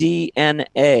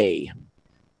 CDNA.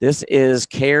 This is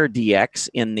CareDX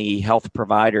in the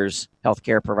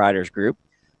healthcare providers group.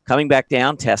 Coming back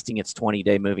down, testing its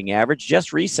 20-day moving average.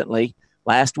 Just recently,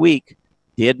 last week,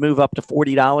 did move up to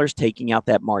 $40, taking out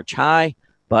that March high.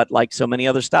 But like so many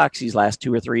other stocks these last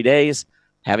 2 or 3 days,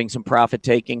 having some profit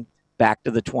taking back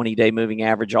to the 20-day moving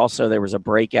average. Also, there was a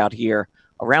breakout here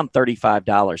around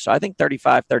 $35. So I think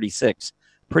 35, 36,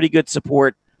 pretty good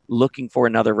support. Looking for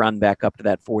another run back up to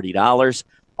that $40.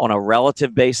 On a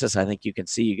relative basis, I think you can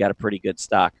see you got a pretty good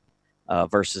stock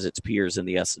versus its peers in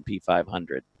the S&P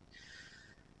 500.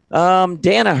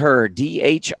 Danaher,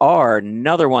 DHR,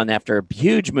 another one after a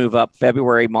huge move up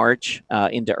February, March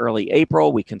into early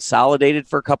April. We consolidated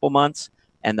for a couple months,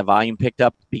 and the volume picked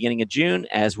up beginning of June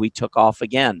as we took off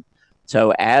again.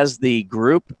 So as the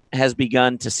group has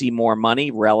begun to see more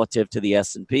money relative to the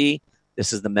S&P,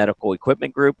 this is the medical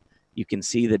equipment group. You can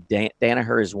see that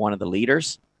Danaher is one of the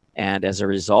leaders, and as a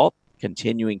result,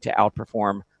 continuing to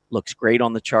outperform. Looks great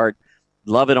on the chart.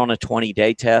 Love it on a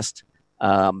 20-day test.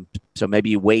 So maybe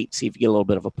you wait, see if you get a little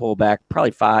bit of a pullback.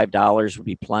 Probably $5 would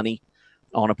be plenty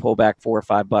on a pullback. $4 or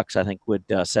 $5, I think, would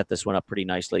set this one up pretty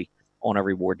nicely on a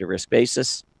reward to risk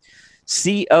basis.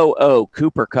 COO,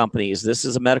 Cooper Companies. This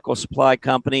is a medical supply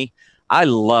company. I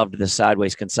loved the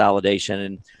sideways consolidation.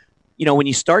 And, you know, when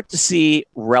you start to see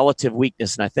relative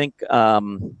weakness, and I think,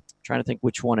 trying to think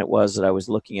which one it was that I was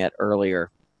looking at earlier.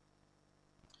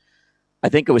 I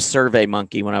think it was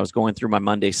SurveyMonkey when I was going through my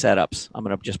Monday setups. I'm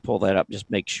going to just pull that up, just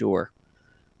make sure.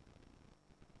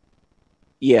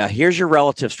 Yeah, here's your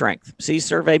relative strength. See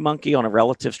SurveyMonkey on a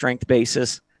relative strength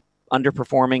basis,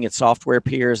 underperforming its software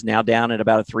peers, now down at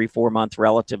about a 3-4 month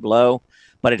relative low,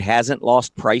 but it hasn't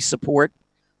lost price support.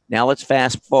 Now let's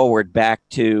fast forward back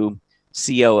to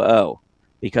COO,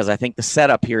 because I think the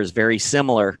setup here is very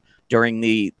similar during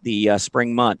the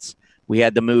spring months. We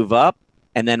had the move up,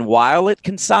 and then while it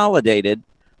consolidated,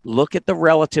 look at the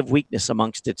relative weakness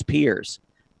amongst its peers.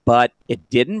 But it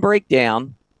didn't break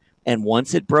down, and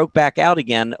once it broke back out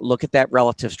again, look at that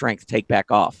relative strength take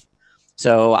back off.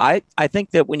 So I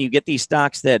think that when you get these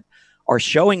stocks that are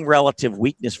showing relative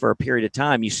weakness for a period of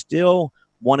time, you still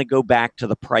want to go back to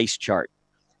the price chart.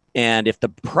 And if the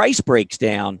price breaks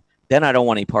down, then I don't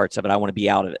want any parts of it. I want to be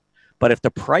out of it. But if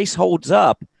the price holds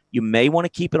up, you may want to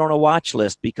keep it on a watch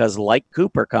list, because like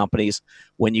Cooper Companies,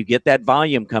 when you get that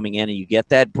volume coming in and you get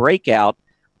that breakout,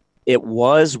 it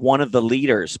was one of the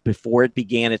leaders before it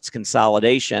began its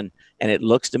consolidation. And it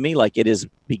looks to me like it has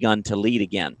begun to lead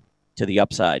again to the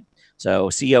upside. So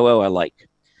COO, I like.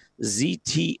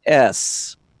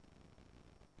 ZTS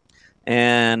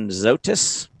and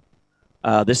Zoetis.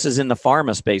 This is in the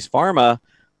pharma space. Pharma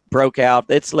broke out.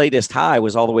 Its latest high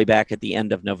was all the way back at the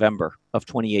end of November of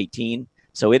 2018.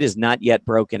 So it is not yet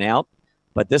broken out.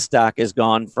 But this stock has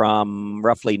gone from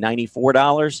roughly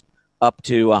 $94 up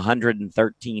to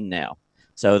 $113 now.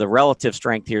 So the relative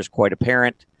strength here is quite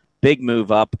apparent. Big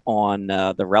move up on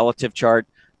the relative chart.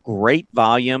 Great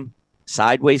volume.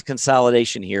 Sideways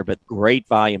consolidation here, but great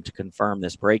volume to confirm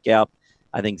this breakout.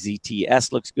 I think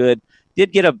ZTS looks good.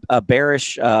 Did get a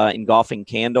bearish engulfing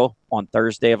candle on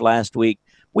Thursday of last week.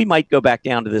 We might go back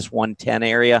down to this 110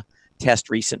 area, test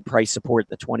recent price support,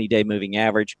 the 20-day moving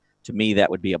average. To me, that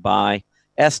would be a buy.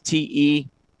 STE,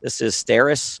 this is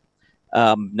Steris.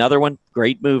 Another one,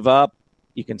 great move up.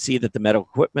 You can see that the medical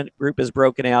equipment group is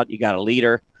broken out. You got a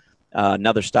leader.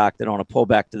 Another stock that on a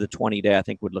pullback to the 20-day, I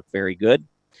think would look very good.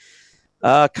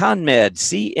 ConMed,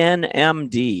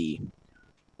 CNMD.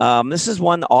 This is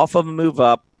one off of a move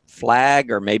up flag,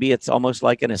 or maybe it's almost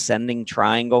like an ascending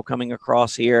triangle coming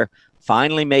across here.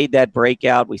 Finally made that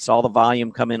breakout. We saw the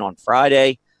volume come in on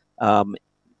Friday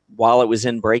while it was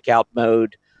in breakout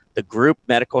mode. The group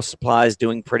medical supplies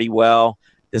doing pretty well.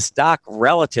 The stock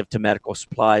relative to medical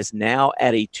supplies now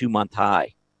at a 2-month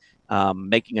high,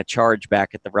 making a charge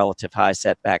back at the relative high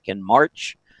set back in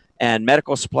March. And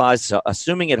medical supplies,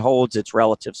 assuming it holds its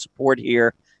relative support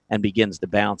here and begins to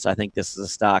bounce, I think this is a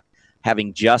stock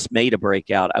having just made a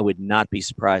breakout. I would not be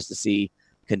surprised to see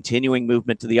continuing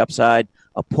movement to the upside.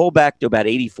 A pullback to about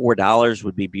 $84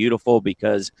 would be beautiful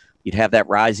because you'd have that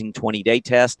rising 20-day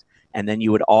test, and then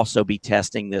you would also be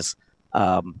testing this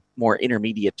more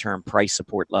intermediate term price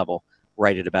support level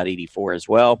right at about 84 as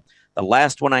well. The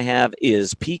last one I have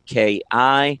is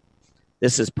PKI.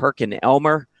 This is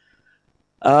Perkin-Elmer.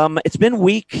 It's been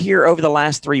weak here over the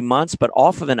last 3 months, but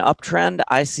off of an uptrend,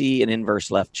 I see an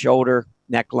inverse left shoulder,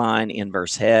 neckline,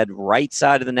 inverse head, right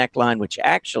side of the neckline, which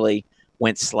actually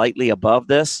went slightly above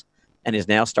this and is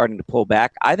now starting to pull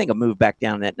back. I think a move back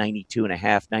down in that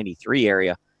 92.5, 93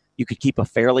 area. You could keep a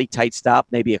fairly tight stop,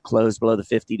 maybe a close below the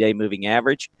 50-day moving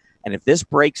average. And if this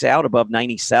breaks out above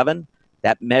 97,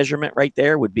 that measurement right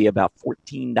there would be about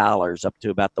 $14 up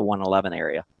to about the 111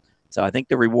 area. So I think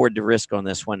the reward to risk on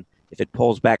this one, if it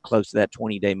pulls back close to that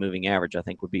 20-day moving average, I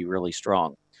think would be really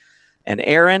strong. And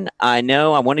Erin, I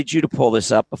know I wanted you to pull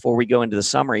this up before we go into the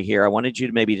summary here. I wanted you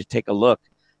to maybe take a look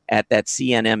at that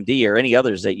CNMD or any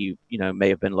others that you may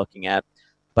have been looking at.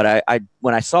 But I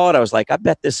when I saw it, I was like, I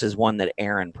bet this is one that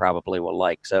Erin probably will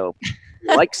like. So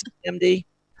you like CNMD?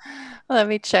 Let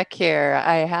me check here.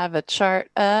 I have a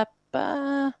chart up.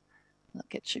 I'll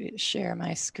get you to share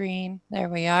my screen. There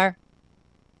we are.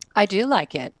 I do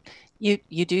like it.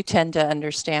 You do tend to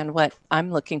understand what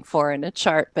I'm looking for in a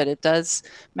chart, but it does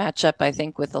match up, I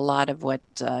think, with a lot of what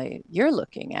you're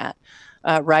looking at.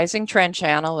 Rising trend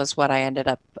channel is what I ended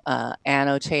up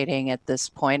annotating at this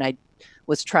point. I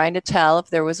was trying to tell if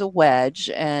there was a wedge,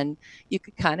 and you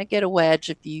could kind of get a wedge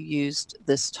if you used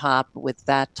this top with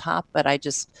that top, but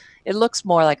it looks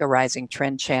more like a rising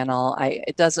trend channel.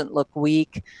 It doesn't look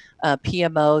weak.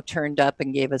 PMO turned up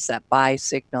and gave us that buy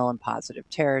signal in positive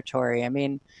territory. I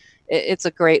mean, it's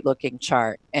a great looking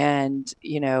chart. And,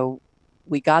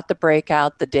 we got the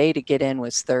breakout. The day to get in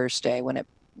was Thursday when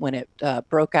it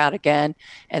broke out again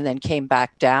and then came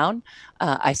back down.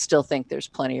 I still think there's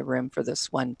plenty of room for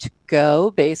this one to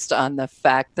go based on the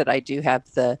fact that I do have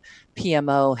the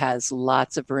PMO has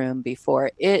lots of room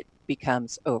before it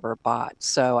becomes overbought.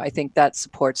 So I think that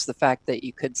supports the fact that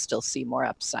you could still see more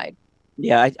upside.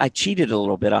 Yeah, I cheated a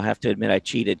little bit. I'll have to admit I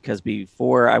cheated because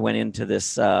before I went into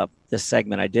this this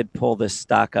segment, I did pull this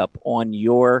stock up on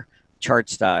your chart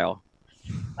style.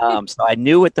 So I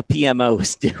knew what the PMO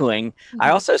was doing.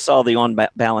 I also saw the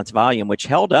on-balance volume, which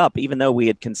held up, even though we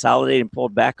had consolidated and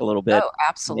pulled back a little bit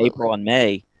in April and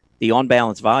May. The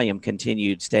on-balance volume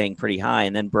continued staying pretty high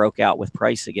and then broke out with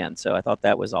price again. So I thought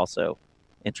that was also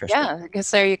interesting. Yeah,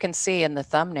 because there you can see in the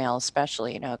thumbnail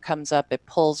especially, it comes up, it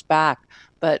pulls back.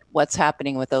 But what's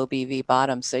happening with OBV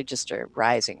bottoms, they just are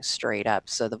rising straight up.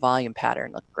 So the volume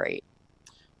pattern looked great.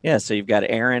 Yeah, so you've got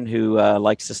Erin who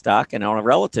likes the stock, and on a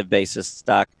relative basis,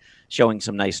 stock showing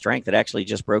some nice strength. It actually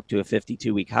just broke to a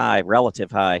 52-week high,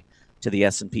 relative high to the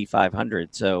S&P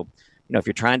 500. So, if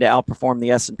you're trying to outperform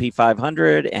the S&P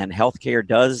 500 and healthcare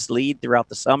does lead throughout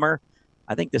the summer,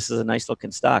 I think this is a nice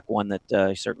looking stock, one that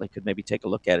you certainly could maybe take a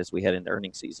look at as we head into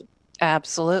earnings season.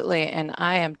 Absolutely. And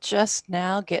I am just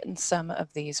now getting some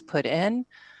of these put in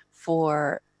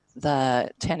for the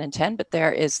 10 and 10, but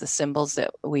there is the symbols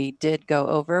that we did go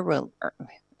over.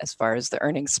 As far as the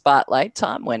earnings spotlight,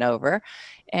 Tom went over.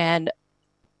 And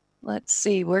let's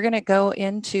see, we're going to go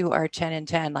into our 10 and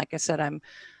 10. Like I said, I'm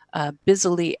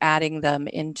busily adding them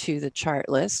into the chart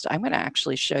list. I'm going to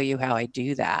actually show you how I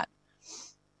do that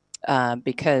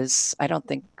because I don't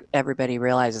think everybody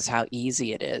realizes how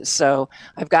easy it is. So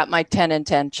I've got my 10 and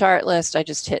 10 chart list. I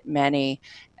just hit many,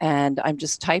 and I'm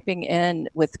just typing in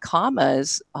with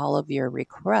commas all of your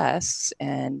requests,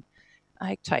 and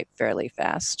I type fairly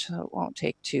fast, so it won't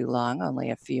take too long,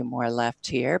 only a few more left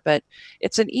here, but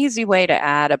it's an easy way to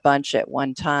add a bunch at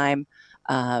one time,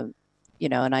 and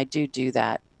I do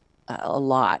that a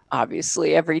lot,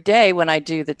 obviously, every day when I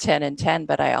do the 10 and 10,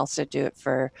 but I also do it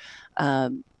for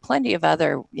plenty of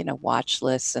other, watch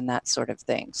lists and that sort of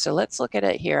thing. So let's look at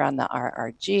it here on the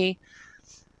RRG.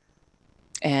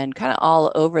 And kind of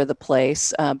all over the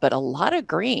place, but a lot of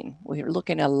green. We're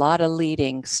looking at a lot of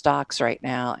leading stocks right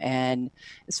now. And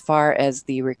as far as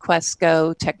the requests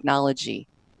go, technology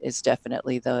is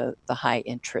definitely the high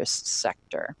interest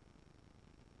sector.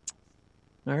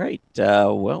 All right.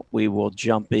 Well, we will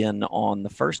jump in on the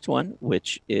first one,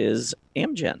 which is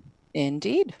Amgen.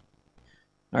 Indeed.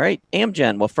 All right.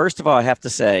 Amgen. Well, first of all, I have to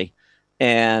say,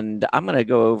 and I'm going to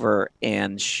go over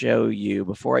and show you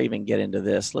before I even get into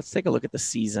this. Let's take a look at the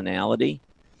seasonality.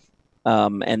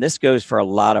 And this goes for a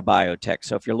lot of biotech.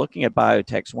 So if you're looking at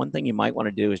biotechs, one thing you might want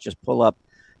to do is just pull up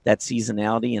that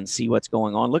seasonality and see what's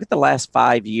going on. Look at the last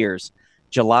 5 years.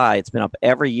 July, it's been up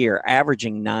every year,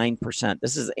 averaging 9%.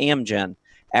 This is Amgen,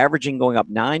 averaging going up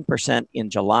 9% in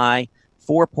July,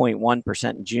 4.1%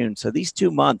 in June. So these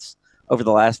 2 months over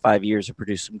the last 5 years have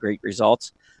produced some great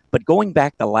results. But going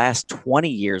back the last 20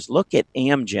 years, look at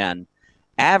Amgen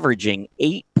averaging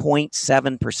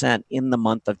 8.7% in the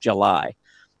month of July.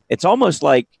 It's almost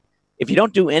like if you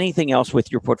don't do anything else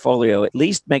with your portfolio, at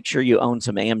least make sure you own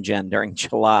some Amgen during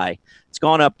July. It's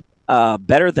gone up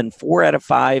better than 4 out of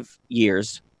 5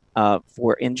 years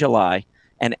for in July,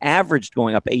 and averaged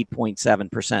going up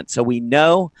 8.7%. So we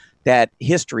know that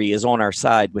history is on our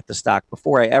side with the stock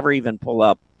before I ever even pull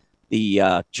up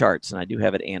the charts, and I do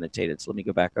have it annotated. So let me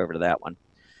go back over to that one.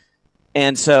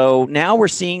 And so now we're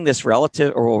seeing this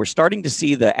relative, or we're starting to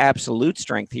see the absolute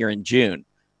strength here in June.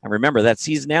 And remember, that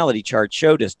seasonality chart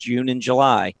showed us June and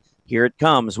July. Here it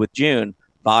comes with June,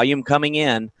 volume coming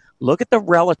in. Look at the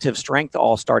relative strength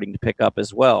all starting to pick up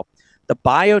as well. The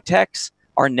biotechs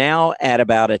are now at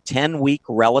about a 10-week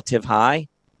relative high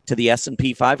to the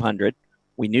S&P 500.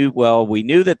 We knew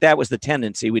that was the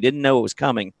tendency. We didn't know it was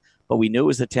coming, but we knew it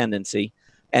was the tendency.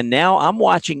 And now I'm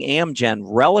watching Amgen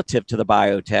relative to the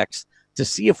biotechs to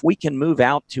see if we can move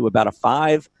out to about a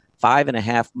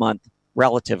 5.5 month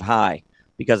relative high.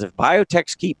 Because if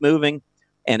biotechs keep moving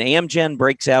and Amgen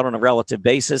breaks out on a relative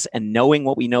basis, and knowing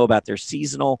what we know about their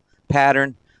seasonal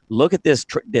pattern, look at this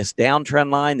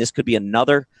downtrend line. This could be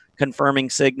another confirming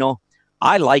signal.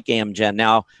 I like Amgen.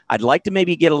 Now, I'd like to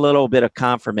maybe get a little bit of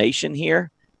confirmation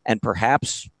here, and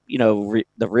perhaps, the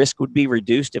risk would be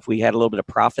reduced if we had a little bit of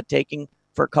profit taking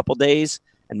for a couple days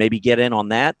and maybe get in on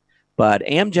that. But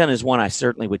Amgen is one I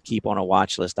certainly would keep on a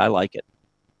watch list. I like it.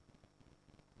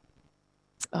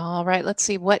 All right, let's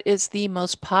see what is the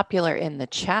most popular in the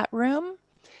chat room.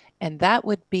 And that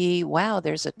would be, wow,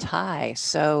 there's a tie.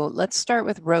 So let's start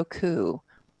with Roku.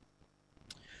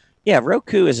 Yeah,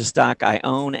 Roku is a stock I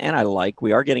own and I like.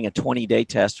 We are getting a 20-day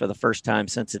test for the first time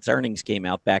since its earnings came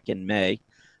out back in May.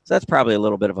 So that's probably a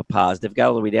little bit of a positive. Got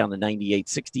all the way down to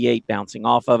 98.68, bouncing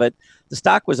off of it. The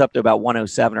stock was up to about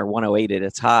 107 or 108 at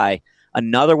its high.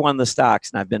 Another one of the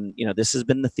stocks, and I've been, this has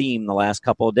been the theme the last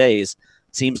couple of days.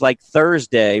 Seems like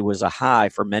Thursday was a high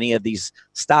for many of these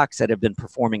stocks that have been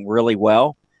performing really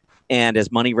well. And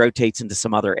as money rotates into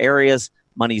some other areas,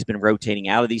 money's been rotating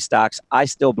out of these stocks. I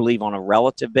still believe on a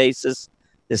relative basis,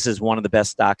 this is one of the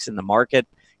best stocks in the market.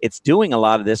 It's doing a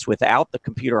lot of this without the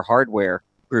computer hardware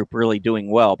group really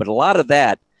doing well. But a lot of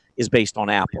that is based on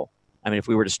Apple. I mean, if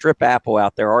we were to strip Apple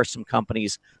out, there are some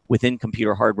companies within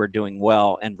computer hardware doing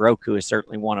well, and Roku is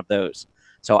certainly one of those.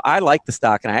 So I like the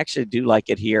stock, and I actually do like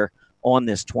it here on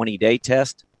this 20-day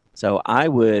test. So I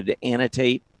would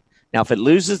annotate. Now, if it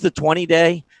loses the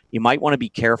 20-day, you might want to be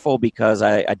careful because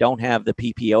I don't have the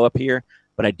PPO up here,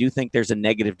 but I do think there's a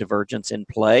negative divergence in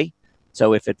play.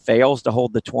 So if it fails to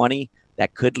hold the 20,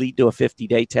 that could lead to a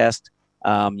 50-day test.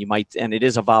 You might, and it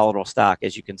is a volatile stock,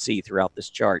 as you can see throughout this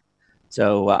chart.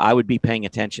 So I would be paying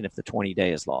attention if the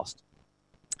 20-day is lost.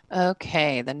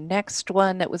 Okay, the next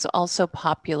one that was also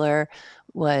popular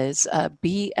was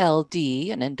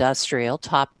BLD, an industrial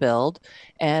top build.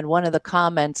 And one of the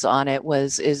comments on it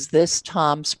was, is this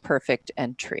Tom's perfect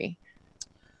entry?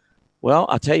 Well,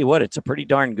 I'll tell you what, it's a pretty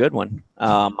darn good one.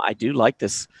 I do like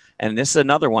this. And this is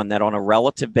another one that on a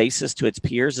relative basis to its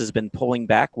peers has been pulling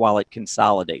back while it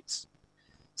consolidates.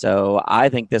 So I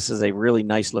think this is a really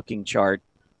nice looking chart.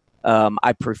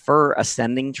 I prefer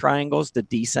ascending triangles to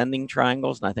descending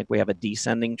triangles. And I think we have a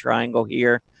descending triangle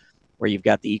here where you've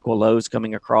got the equal lows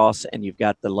coming across and you've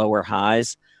got the lower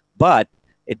highs. But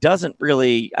it doesn't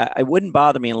really, it wouldn't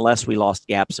bother me unless we lost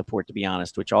gap support, to be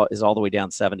honest, which is all the way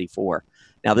down 74.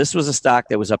 Now, this was a stock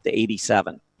that was up to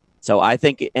 87. So I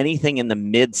think anything in the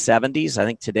mid 70s, I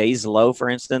think today's low, for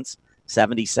instance,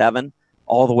 77,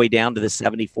 all the way down to the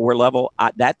 74 level,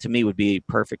 that to me would be a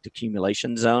perfect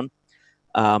accumulation zone.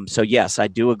 So yes, I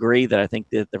do agree that I think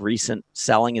that the recent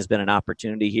selling has been an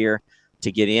opportunity here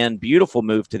to get in. Beautiful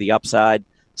move to the upside,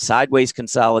 sideways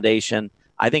consolidation.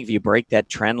 I think if you break that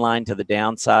trend line to the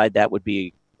downside, that would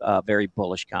be a very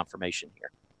bullish confirmation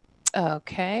here.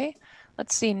 Okay.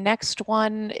 Let's see. Next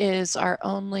one is our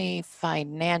only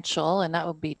financial, and that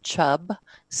would be Chubb,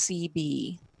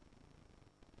 CB.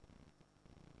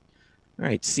 All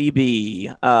right,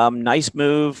 CB, nice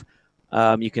move.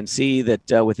 You can see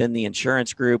that within the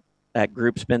insurance group, that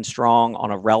group's been strong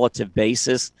on a relative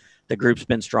basis. The group's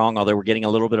been strong, although we're getting a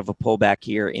little bit of a pullback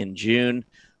here in June.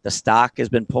 The stock has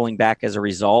been pulling back as a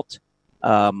result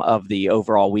of the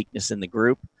overall weakness in the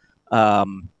group.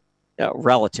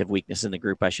 relative weakness in the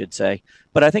group, I should say.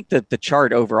 But I think that the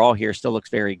chart overall here still looks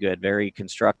very good, very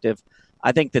constructive.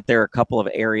 I think that there are a couple of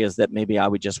areas that maybe I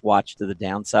would just watch to the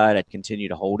downside. I'd continue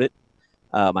to hold it.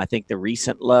 I think the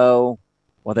recent low,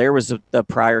 well, there was the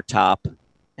prior top,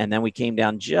 and then we came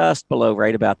down just below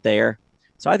right about there.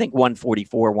 So I think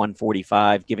 144,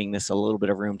 145, giving this a little bit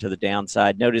of room to the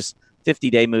downside. Notice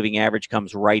 50-day moving average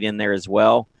comes right in there as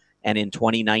well. And in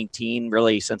 2019,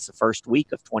 really since the first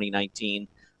week of 2019,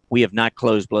 we have not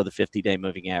closed below the 50-day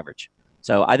moving average.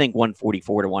 So I think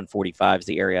 144 to 145 is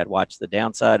the area I'd watch the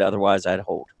downside. Otherwise, I'd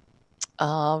hold.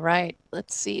 All right.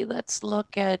 Let's see. Let's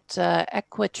look at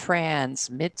Equitrans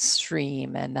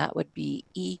midstream, and that would be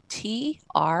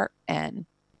ETRN.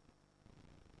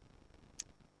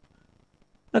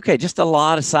 Okay, just a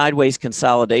lot of sideways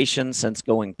consolidation since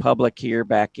going public here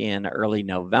back in early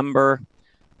November.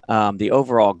 The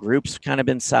overall group's kind of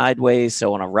been sideways.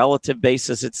 So on a relative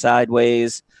basis, it's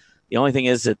sideways. The only thing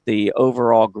is that the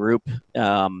overall group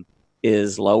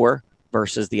is lower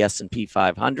versus the S&P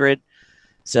 500.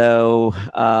 So,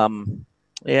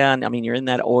 yeah, I mean, you're in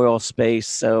that oil space.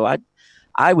 So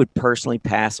I would personally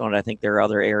pass on it. I think there are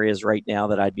other areas right now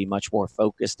that I'd be much more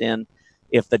focused in.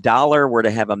 If the dollar were to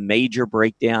have a major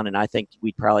breakdown, and I think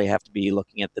we'd probably have to be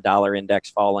looking at the dollar index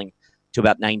falling to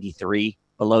about 93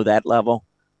 below that level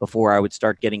before I would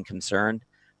start getting concerned,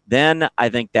 then I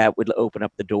think that would open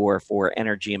up the door for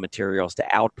energy and materials to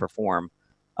outperform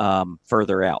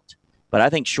further out. But I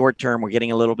think short term, we're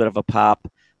getting a little bit of a pop.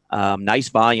 Nice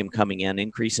volume coming in,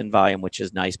 increase in volume, which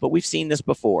is nice. But we've seen this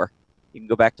before. You can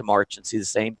go back to March and see the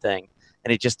same thing,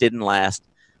 and it just didn't last.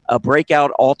 A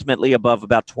breakout ultimately above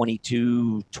about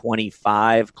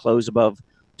 22.25, close above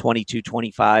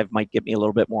 22.25 might get me a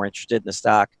little bit more interested in the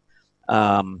stock.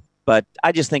 But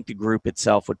I just think the group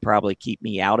itself would probably keep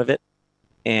me out of it.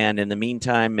 And in the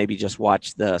meantime, maybe just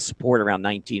watch the support around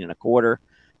 19.25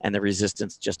 and the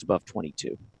resistance just above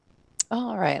 22.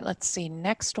 All right, let's see.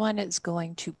 Next one is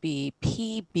going to be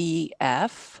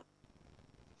PBF.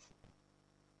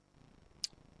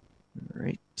 All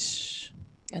right.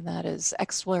 And that is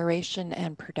exploration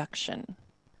and production.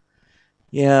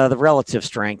 Yeah, the relative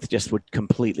strength just would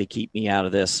completely keep me out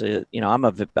of this. I'm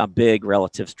a big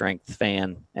relative strength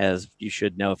fan, as you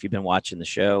should know if you've been watching the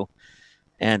show.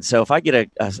 And so if I get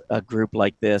a group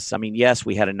like this, I mean, yes,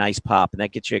 we had a nice pop, and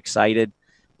that gets you excited,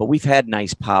 but we've had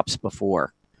nice pops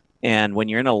before. And when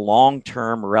you're in a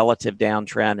long-term relative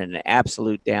downtrend and an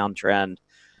absolute downtrend,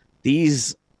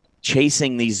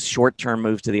 chasing these short-term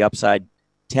moves to the upside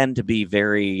tend to be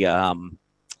very, not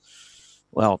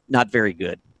very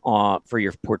good for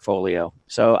your portfolio.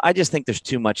 So I just think there's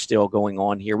too much still going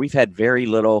on here. We've had very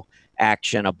little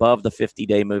action above the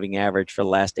 50-day moving average for the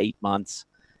last 8 months.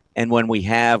 And when we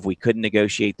couldn't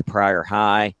negotiate the prior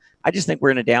high. I just think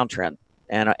we're in a downtrend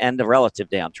and a relative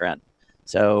downtrend.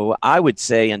 So I would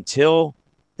say until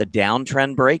the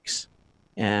downtrend breaks,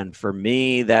 and for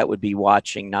me, that would be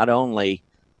watching not only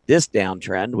this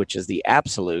downtrend, which is the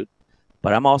absolute,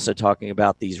 but I'm also talking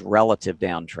about these relative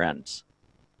downtrends.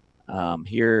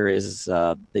 Here is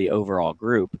the overall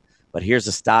group, but here's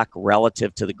the stock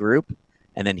relative to the group,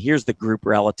 and then here's the group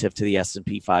relative to the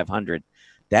S&P 500.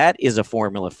 That is a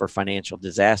formula for financial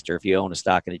disaster if you own a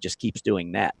stock and it just keeps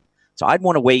doing that. So I'd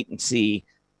want to wait and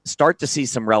start to see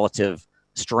some relative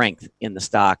strength in the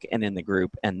stock and in the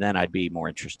group, and then I'd be more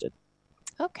interested.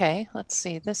 Okay, let's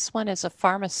see. This one is a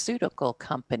pharmaceutical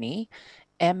company,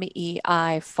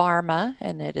 MEI Pharma,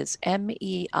 and it is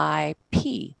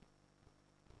MEIP.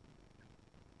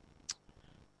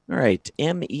 All right,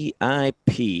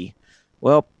 MEIP.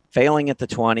 Well, failing at the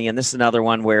 20, and this is another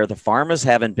one where the pharmas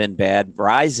haven't been bad,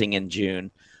 rising in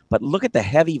June, but look at the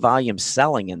heavy volume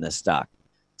selling in this stock.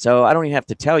 So I don't even have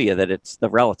to tell you that the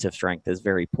relative strength is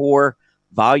very poor.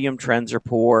 Volume trends are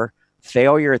poor.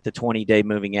 Failure at the 20-day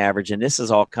moving average, and this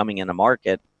is all coming in a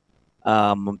market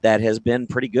that has been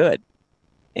pretty good.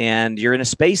 And you're in a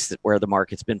space where the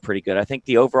market's been pretty good. I think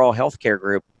the overall healthcare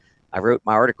group, I wrote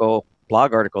my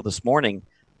blog article this morning,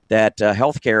 that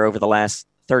healthcare over the last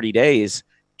 30 days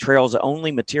trails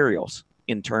only materials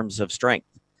in terms of strength.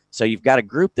 So you've got a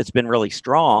group that's been really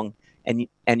strong, and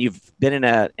you've been in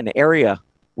an area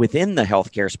within the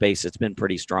healthcare space that's been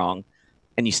pretty strong,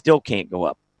 and you still can't go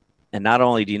up. And not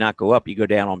only do you not go up, you go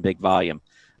down on big volume.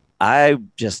 I'm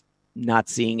just not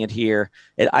seeing it here.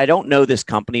 I don't know this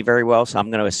company very well, so I'm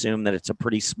going to assume that it's a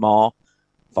pretty small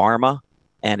pharma,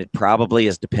 and it probably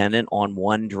is dependent on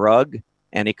one drug,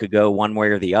 and it could go one way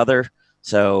or the other.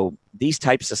 So these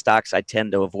types of stocks I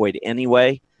tend to avoid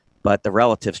anyway, but the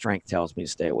relative strength tells me to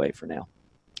stay away for now.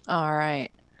 All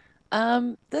right.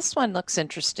 This one looks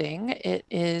interesting. It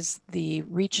is the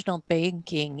regional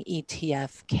banking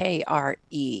ETF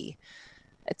KRE.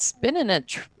 It's been in a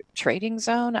trading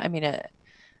zone. I mean,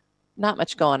 not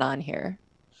much going on here.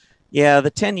 Yeah,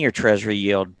 the 10-year Treasury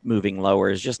yield moving lower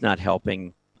is just not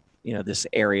helping, this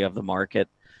area of the market.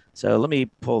 So let me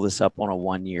pull this up on a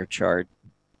 1-year chart.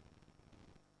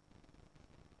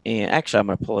 And actually, I'm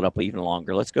going to pull it up even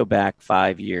longer. Let's go back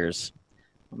 5 years.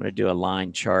 I'm going to do a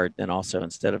line chart. Then also,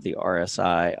 instead of the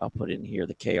RSI, I'll put in here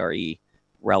the KRE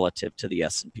relative to the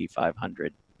S&P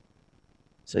 500.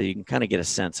 So you can kind of get a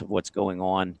sense of what's going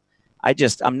on.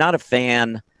 I'm not a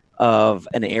fan of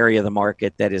an area of the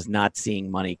market that is not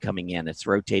seeing money coming in. It's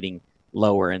rotating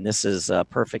lower, and this is a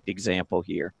perfect example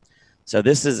here. So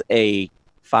this is a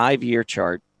 5-year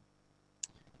chart,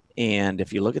 and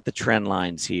if you look at the trend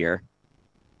lines here,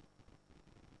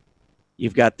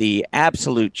 you've got the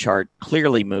absolute chart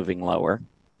clearly moving lower.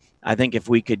 I think if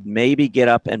we could maybe get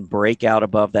up and break out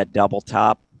above that double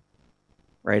top,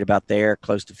 right about there,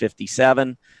 close to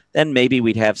 57, then maybe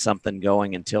we'd have something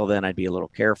going. Until then, I'd be a little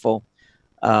careful.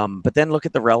 But then look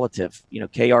at the relative,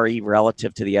 KRE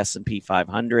relative to the S&P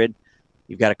 500.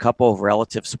 You've got a couple of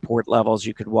relative support levels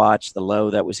you could watch. The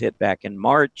low that was hit back in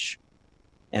March,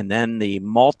 and then the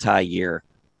multi-year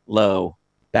low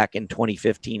back in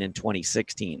 2015 and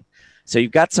 2016. So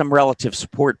you've got some relative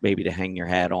support maybe to hang your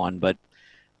hat on, but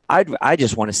I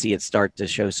just want to see it start to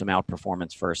show some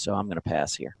outperformance first, so I'm going to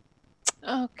pass here.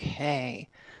 Okay.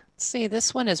 Let's see,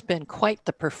 this one has been quite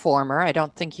the performer. I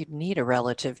don't think you'd need a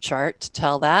relative chart to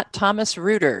tell that. Thomas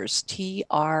Reuters,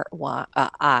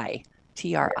 TRI.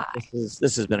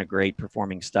 This has been a great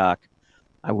performing stock.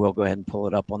 I will go ahead and pull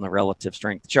it up on the relative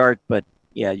strength chart, but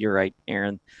yeah, you're right,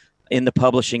 Aaron. In the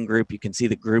publishing group, you can see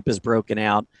the group is broken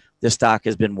out. This stock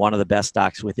has been one of the best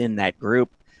stocks within that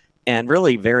group, and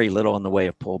really very little in the way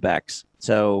of pullbacks.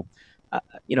 So,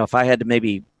 if I had to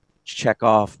maybe check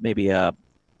off maybe a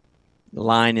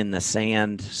line in the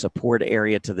sand support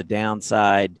area to the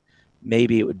downside,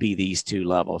 maybe it would be these two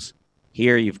levels.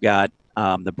 Here you've got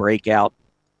the breakout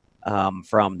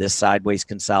from this sideways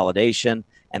consolidation,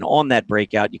 and on that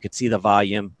breakout, you could see the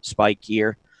volume spike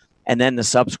here, and then the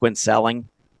subsequent selling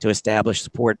to establish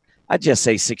support. I'd just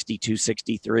say 62,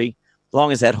 63. As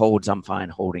long as that holds, I'm fine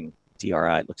holding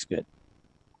TRI. It looks good.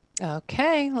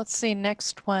 Okay, let's see.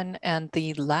 Next one, and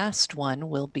the last one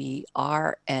will be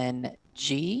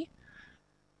RNG.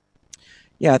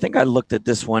 Yeah, I think I looked at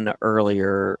this one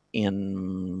earlier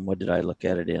in, what did I look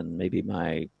at it in? Maybe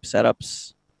my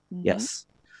setups? Mm-hmm. Yes.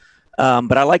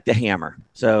 But I like the hammer.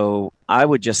 So I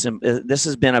would just, this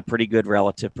has been a pretty good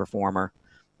relative performer.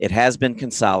 It has been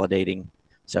consolidating.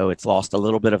 So it's lost a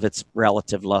little bit of its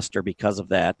relative luster because of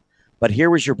that. But here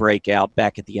was your breakout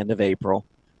back at the end of April.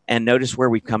 And notice where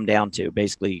we've come down to,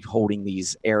 basically holding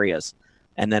these areas.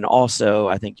 And then also,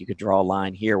 I think you could draw a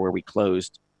line here where we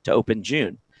closed to open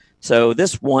June. So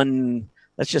this one,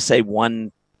 let's just say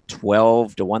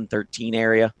 112 to 113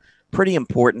 area, pretty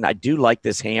important. I do like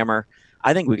this hammer.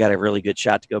 I think we got a really good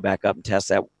shot to go back up and test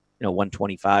that,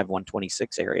 125,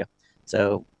 126 area.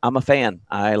 So I'm a fan.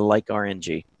 I like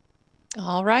RNG.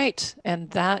 All right. And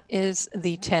that is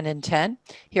the 10 and 10.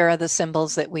 Here are the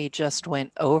symbols that we just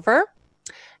went over.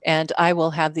 And I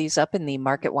will have these up in the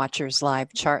MarketWatchers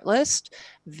live chart list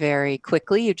very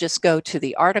quickly. You just go to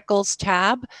the articles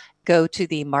tab, go to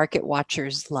the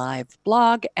MarketWatchers live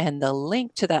blog, and the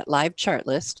link to that live chart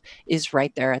list is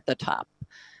right there at the top.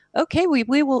 Okay, we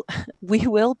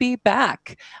will be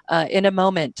back in a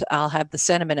moment. I'll have the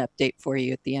sentiment update for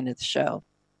you at the end of the show.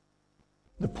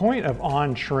 The point of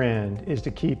On Trend is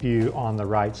to keep you on the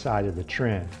right side of the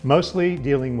trend. Mostly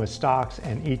dealing with stocks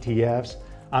and ETFs,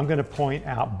 I'm going to point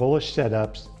out bullish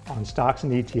setups on stocks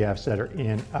and ETFs that are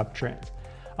in uptrends.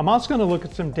 I'm also going to look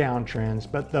at some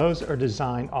downtrends, but those are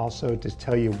designed also to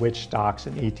tell you which stocks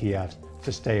and ETFs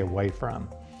to stay away from.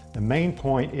 The main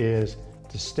point is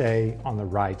to stay on the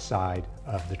right side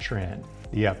of the trend,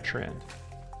 the uptrend.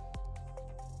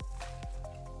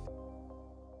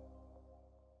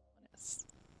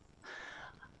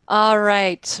 All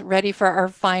right, ready for our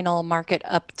final market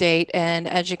update. And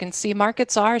as you can see,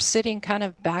 markets are sitting kind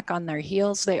of back on their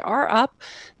heels. They are up.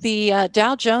 The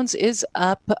Dow Jones is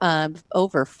up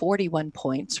over 41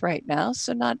 points right now,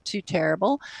 so not too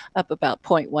terrible, up about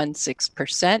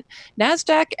 0.16%.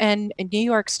 NASDAQ and New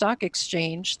York Stock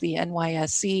Exchange, the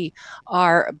NYSE,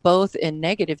 are both in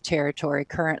negative territory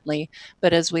currently.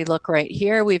 But as we look right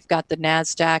here, we've got the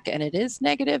NASDAQ, and it is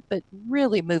negative, but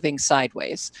really moving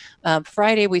sideways.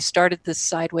 Friday, we started this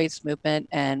sideways movement,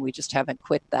 and we just haven't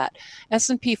quit that.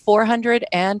 S&P 400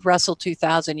 and Russell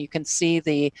 2000, you can see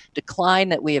the decline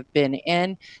that we have been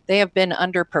in. They have been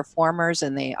underperformers,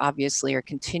 and they obviously are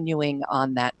continuing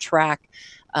on that track.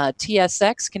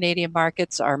 TSX, Canadian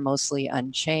markets, are mostly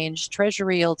unchanged.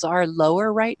 Treasury yields are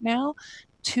lower right now,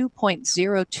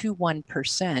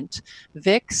 2.021%.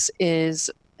 VIX is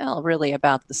really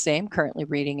about the same, currently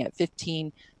reading at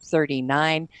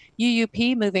 1539.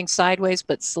 UUP moving sideways,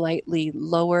 but slightly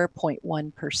lower,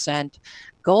 0.1%.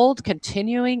 Gold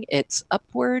continuing its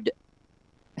upward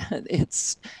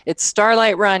it's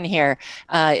starlight run here.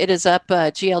 It is up,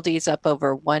 GLD is up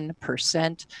over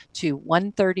 1% to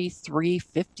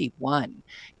 133.51.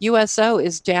 USO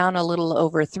is down a little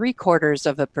over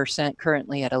 0.75%,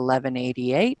 currently at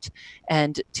 11.88.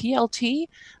 And TLT,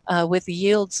 with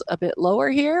yields a bit lower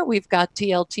here, we've got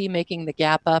TLT making the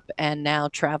gap up and now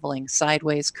traveling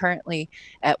sideways, currently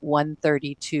at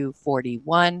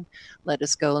 132.41. Let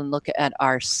us go and look at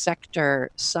our sector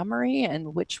summary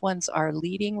and which ones are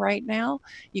leading right now.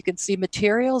 You can see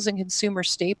materials and consumer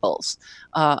staples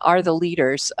are the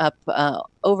leaders, up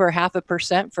over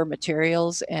 0.5% for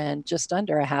materials and just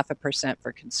under 0.5%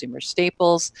 for consumer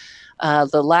staples.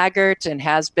 The laggard, and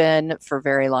has been for a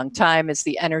very long time, is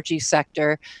the energy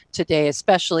sector, today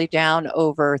especially down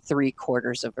over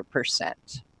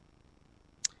 0.75%.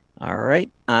 All right,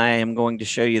 I am going to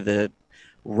show you the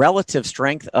relative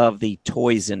strength of the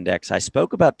toys index. I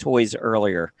spoke about toys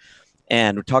earlier,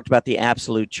 and we talked about the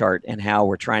absolute chart and how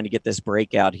we're trying to get this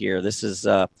breakout here. This is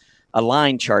a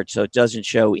line chart, so it doesn't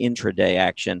show intraday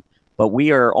action, but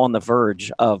we are on the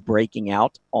verge of breaking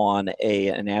out on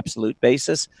an absolute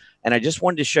basis. And I just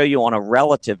wanted to show you on a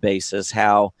relative basis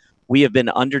how we have been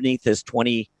underneath this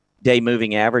 20-day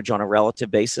moving average on a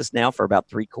relative basis now for about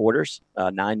 3 quarters,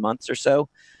 9 months or so.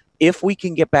 If we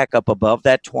can get back up above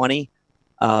that 20,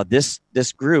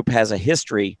 this group has a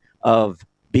history of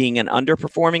being an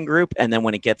underperforming group, and then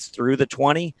when it gets through the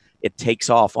 20, it takes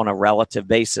off on a relative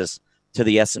basis to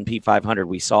the S&P 500.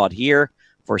 We saw it here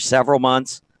for several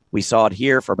months. We saw it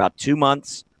here for about 2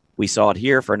 months. We saw it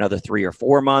here for another 3 or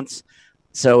 4 months.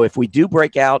 So if we do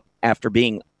break out after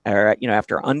being,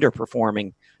 after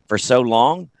underperforming for so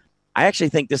long, I actually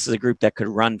think this is a group that could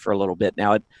run for a little bit.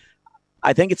 Now,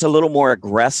 I think it's a little more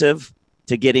aggressive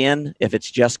to get in if it's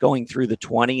just going through the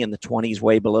 20 and the 20 is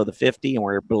way below the 50 and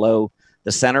we're below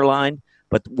the center line.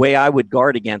 But the way I would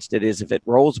guard against it is if it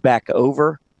rolls back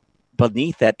over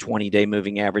beneath that 20-day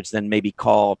moving average, then maybe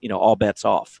call, all bets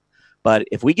off. But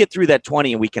if we get through that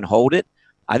 20 and we can hold it,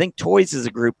 I think toys is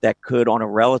a group that could, on a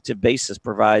relative basis,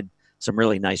 provide some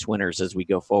really nice winners as we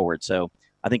go forward. So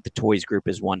I think the toys group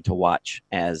is one to watch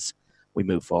as we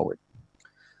move forward.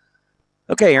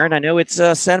 Okay, Erin, I know it's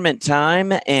sentiment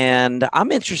time, and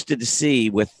I'm interested to see,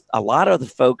 with a lot of the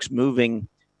folks moving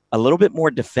a little bit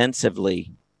more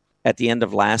defensively at the end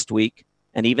of last week,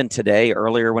 and even today,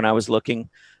 earlier when I was looking,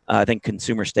 I think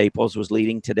consumer staples was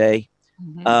leading today.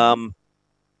 Mm-hmm.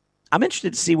 I'm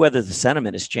interested to see whether the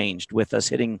sentiment has changed with us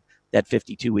hitting that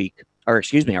 52-week, or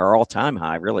excuse me, our all-time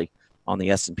high, really, on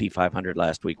the S&P 500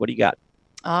 last week. What do you got?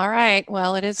 All right.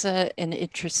 Well, it is an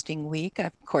interesting week.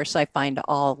 Of course, I find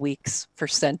all weeks for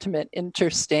sentiment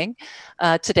interesting.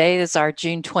 Today is our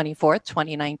June 24th,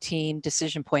 2019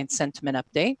 Decision Point Sentiment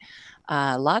Update.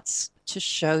 Lots to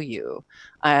show you.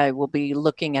 I will be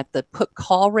looking at the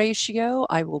put-call ratio.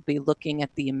 I will be looking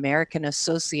at the American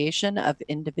Association of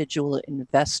Individual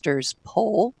Investors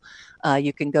poll.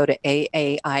 You can go to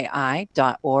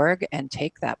aaii.org and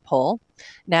take that poll.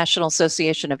 National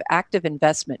Association of Active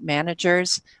Investment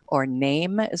Managers, or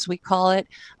NAME as we call it.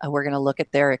 We're going to look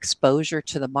at their exposure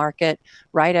to the market.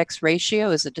 RIDEX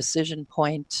ratio is a decision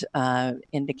point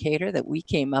indicator that we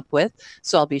came up with.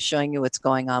 So I'll be showing you what's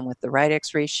going on with the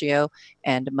RIDEX ratio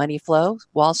and money flow.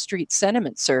 Wall Street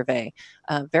Sentiment Survey.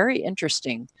 Very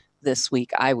interesting this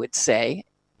week, I would say.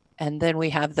 And then we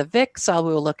have the VIX. I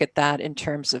will look at that in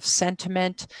terms of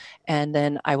sentiment. And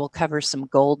then I will cover some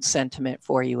gold sentiment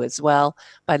for you as well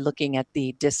by looking at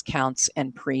the discounts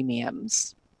and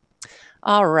premiums.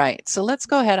 All right, so let's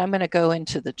go ahead. I'm going to go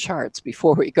into the charts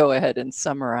before we go ahead and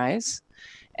summarize.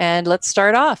 And let's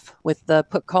start off with the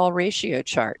put-call ratio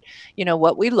chart.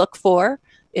 What we look for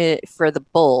the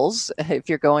bulls, if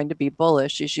you're going to be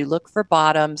bullish, is you look for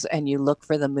bottoms and you look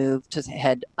for the move to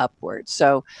head upward.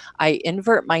 So I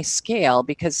invert my scale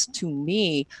because, to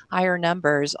me, higher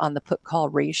numbers on the put-call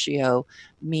ratio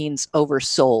means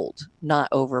oversold,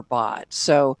 not overbought.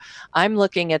 So I'm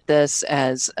looking at this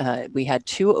as we had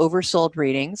 2 oversold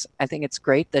readings. I think it's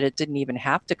great that it didn't even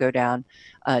have to go down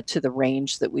to the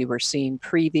range that we were seeing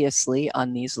previously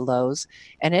on these lows.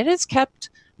 And it has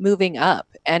kept moving up,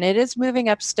 and it is moving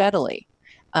up steadily.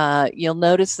 You'll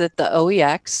notice that the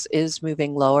OEX is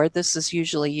moving lower. This is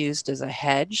usually used as a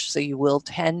hedge, so you will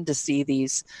tend to see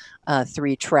these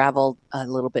three travel a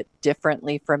little bit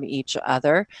differently from each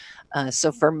other.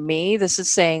 So for me, this is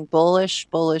saying bullish,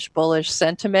 bullish, bullish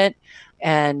sentiment,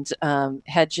 and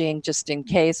hedging just in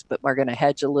case, but we're going to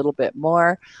hedge a little bit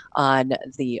more on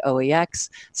the OEX.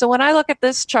 So when I look at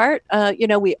this chart,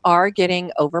 we are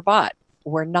getting overbought.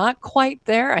 We're not quite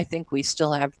there. I think we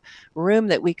still have room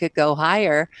that we could go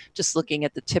higher. Just looking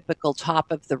at the typical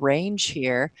top of the range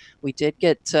here, we did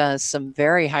get some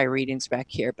very high readings back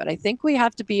here, but I think we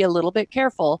have to be a little bit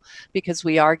careful because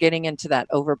we are getting into that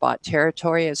overbought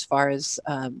territory as far as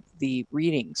the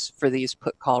readings for these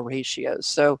put call ratios.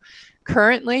 So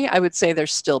currently, I would say they're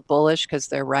still bullish because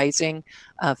they're rising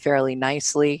fairly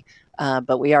nicely,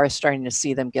 but we are starting to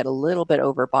see them get a little bit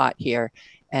overbought here,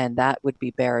 and that would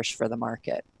be bearish for the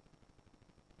market.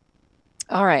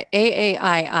 All right,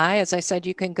 AAII, as I said,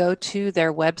 you can go to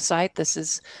their website. This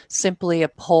is simply a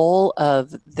poll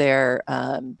of their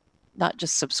not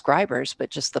just subscribers, but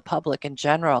just the public in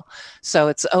general. So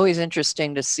it's always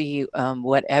interesting to see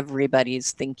what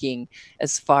everybody's thinking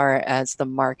as far as the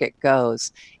market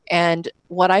goes. And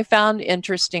what I found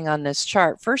interesting on this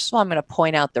chart, first of all, I'm going to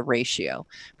point out the ratio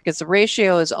because the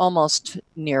ratio is almost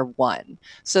near 1.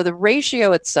 So the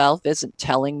ratio itself isn't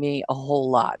telling me a whole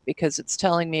lot because it's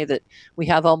telling me that we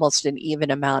have almost an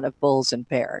even amount of bulls and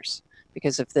bears,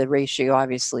 because if the ratio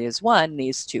obviously is 1,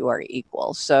 these two are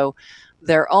equal. So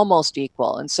they're almost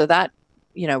equal. And so that,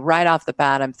 right off the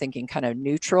bat, I'm thinking kind of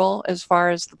neutral as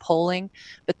far as the polling.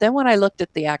 But then when I looked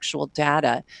at the actual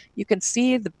data, you can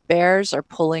see the bears are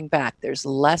pulling back. There's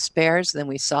less bears than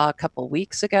we saw a couple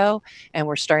weeks ago, and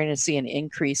we're starting to see an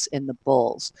increase in the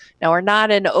bulls. Now, we're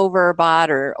not in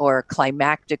overbought or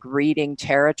climactic reading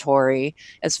territory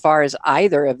as far as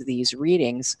either of these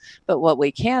readings, but what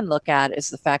we can look at is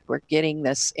the fact we're getting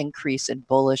this increase in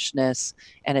bullishness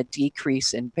and a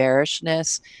decrease in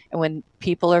bearishness. And when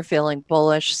people are feeling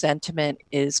bullish, sentiment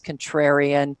is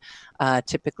contrarian.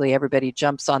 Typically, everybody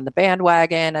jumps on the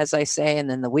bandwagon, as I say, and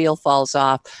then the wheel falls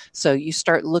off. So you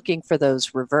start looking for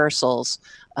those reversals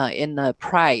in the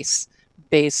price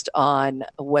based on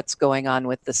what's going on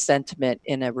with the sentiment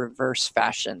in a reverse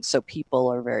fashion. So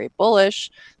people are very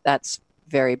bullish. That's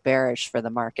very bearish for the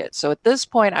market. So at this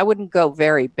point, I wouldn't go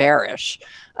very bearish,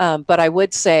 but I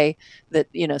would say that,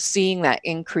 seeing that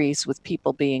increase with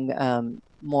people being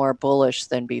more bullish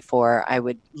than before, I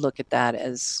would look at that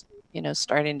as,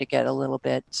 starting to get a little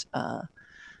bit,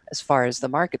 as far as the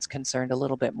market's concerned, a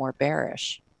little bit more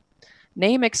bearish.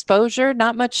 Name exposure,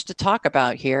 not much to talk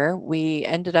about here. We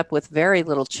ended up with very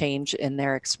little change in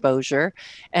their exposure.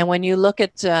 And when you look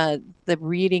at the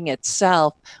reading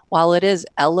itself, while it is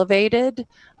elevated,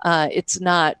 it's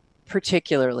not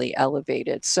particularly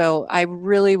elevated. So I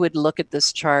really would look at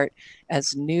this chart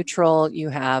as neutral. You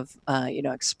have,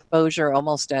 exposure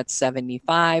almost at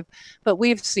 75, but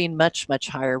we've seen much, much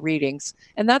higher readings.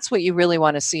 And that's what you really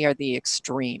want to see are the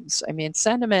extremes. I mean,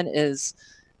 sentiment is,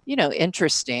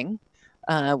 interesting.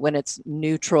 When it's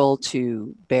neutral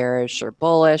to bearish or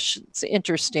bullish, it's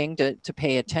interesting to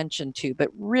pay attention to, but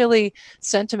really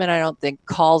sentiment, I don't think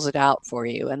calls it out for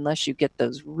you unless you get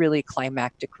those really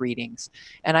climactic readings.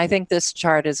 And I think this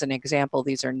chart is an example.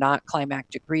 These are not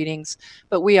climactic readings,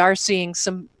 but we are seeing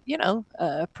some,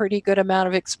 a pretty good amount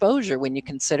of exposure when you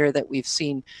consider that we've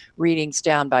seen readings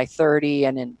down by 30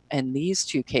 and in these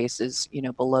two cases,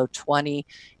 below 20,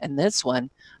 and this one,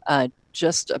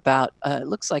 just about, it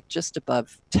looks like just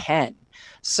above 10.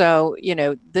 So,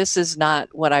 this is not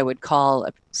what I would call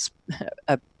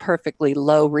a perfectly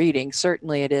low reading.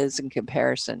 Certainly it is in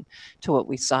comparison to what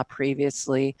we saw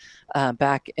previously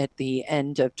back at the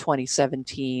end of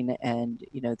 2017 and,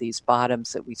 these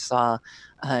bottoms that we saw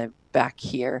back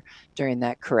here during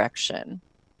that correction.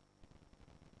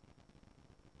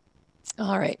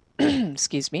 All right.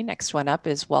 Excuse me. Next one up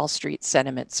is Wall Street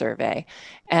Sentiment Survey.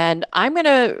 And I'm going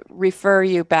to refer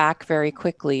you back very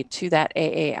quickly to that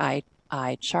AAII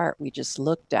chart we just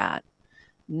looked at.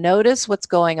 Notice what's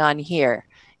going on here.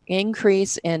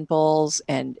 Increase in bulls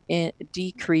and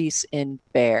decrease in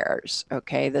bears.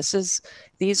 Okay,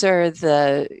 these are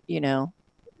the,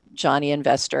 Johnny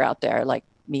investor out there like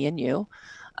me and you.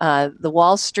 The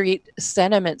Wall Street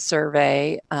Sentiment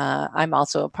Survey, I'm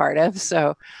also a part of.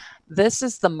 So this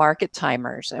is the market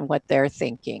timers and what they're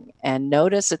thinking. And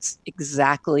notice it's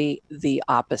exactly the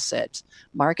opposite.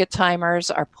 Market timers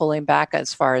are pulling back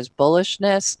as far as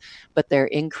bullishness, but they're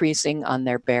increasing on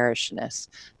their bearishness.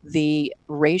 The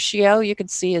ratio you can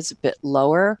see is a bit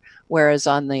lower, whereas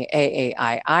on the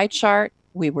AAII chart,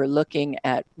 we were looking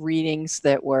at readings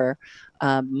that were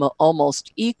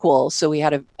almost equal. So we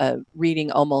had a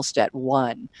reading almost at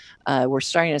 1. We're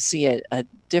starting to see a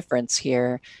difference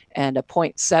here, and a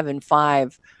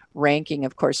 0.75 ranking,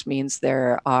 of course, means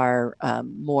there are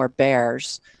more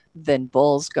bears than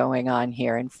bulls going on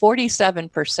here. And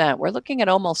 47%, we're looking at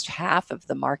almost half of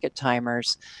the market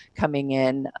timers coming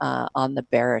in on the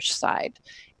bearish side.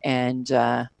 And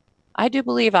I do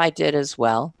believe I did as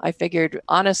well. I figured,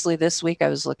 honestly, this week I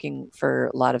was looking for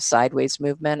a lot of sideways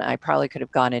movement. I probably could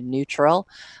have gone in neutral,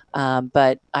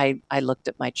 but I looked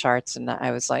at my charts and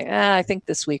I was like, I think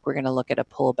this week we're going to look at a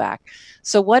pullback.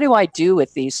 So what do I do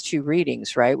with these two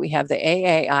readings, right? We have the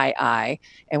AAII,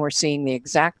 and we're seeing the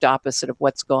exact opposite of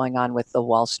what's going on with the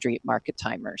Wall Street market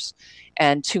timers.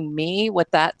 And to me,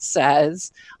 what that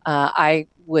says, I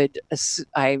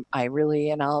really,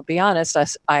 and I'll be honest,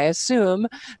 I assume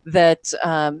that,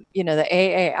 the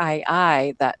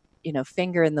AAII, that,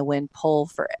 finger in the wind pull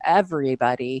for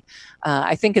everybody,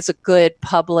 I think it's a good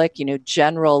public,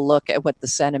 general look at what the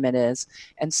sentiment is.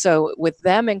 And so with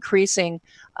them increasing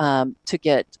to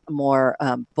get more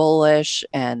bullish,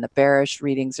 and the bearish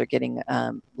readings are getting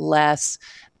less,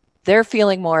 they're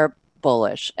feeling more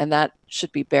bullish, and that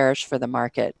should be bearish for the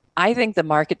market. I think the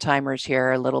market timers here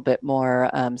are a little bit more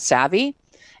savvy.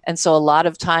 And so a lot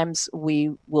of times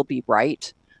we will be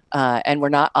right. And we're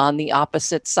not on the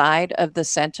opposite side of the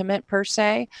sentiment per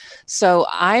se. So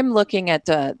I'm looking at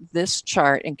this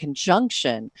chart in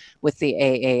conjunction with the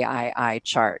AAII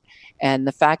chart. And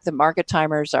the fact that market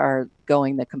timers are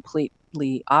going the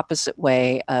completely opposite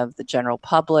way of the general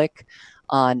public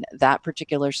on that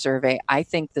particular survey, I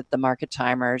think that the market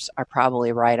timers are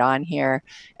probably right on here.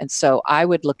 And so I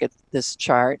would look at this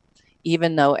chart,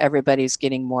 even though everybody's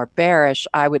getting more bearish,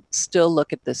 I would still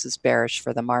look at this as bearish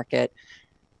for the market,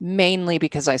 mainly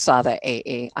because I saw the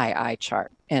AAII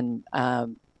chart, and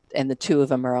the two of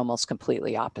them are almost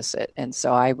completely opposite. And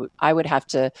so I would have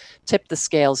to tip the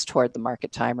scales toward the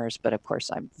market timers. But of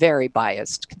course, I'm very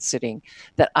biased, considering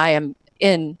that I am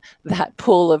in that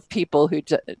pool of people who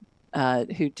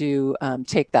do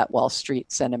take that Wall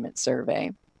Street sentiment survey.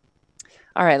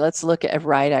 All right, let's look at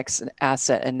right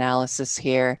asset analysis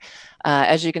here.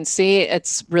 As you can see,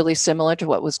 it's really similar to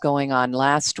what was going on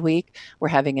last week. We're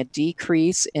having a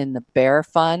decrease in the bear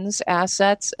funds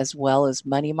assets as well as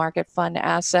money market fund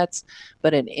assets,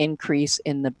 but an increase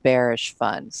in the bearish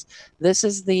funds. This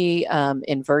is the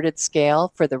inverted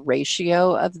scale for the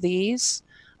ratio of these,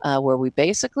 where we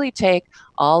basically take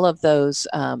all of those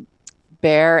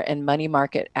bear and money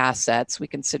market assets. We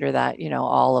consider that,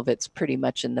 all of it's pretty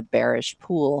much in the bearish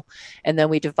pool. And then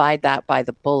we divide that by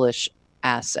the bullish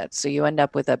assets. So you end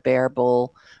up with a bear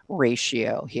bull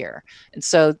ratio here. And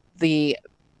so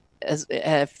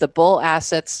if the bull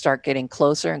assets start getting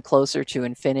closer and closer to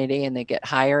infinity, and they get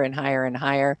higher and higher and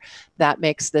higher, that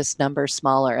makes this number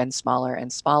smaller and smaller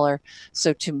and smaller.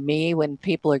 So to me, when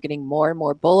people are getting more and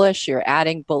more bullish, you're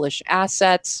adding bullish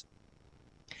assets.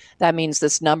 That means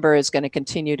this number is going to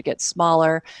continue to get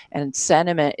smaller, and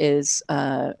sentiment is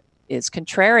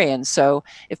contrarian. So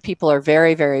if people are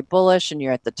very, very bullish and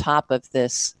you're at the top of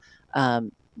this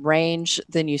range,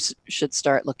 then you should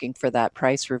start looking for that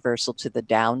price reversal to the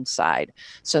downside.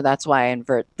 So that's why I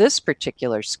invert this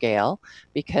particular scale,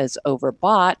 because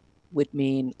overbought would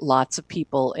mean lots of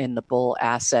people in the bull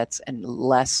assets and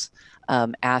less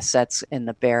assets in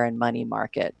the bear and money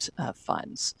market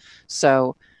funds.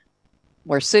 So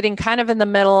we're sitting kind of in the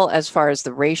middle as far as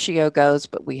the ratio goes,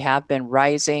 but we have been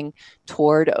rising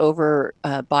toward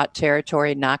overbought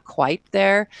territory, not quite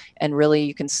there. And really,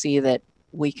 you can see that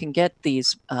we can get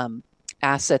these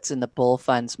assets in the bull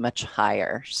funds much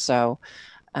higher. So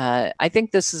I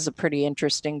think this is a pretty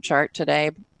interesting chart today,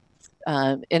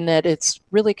 in that it's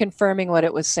really confirming what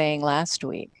it was saying last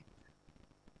week.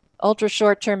 Ultra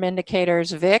short-term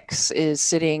indicators, VIX is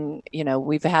sitting,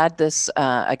 we've had this,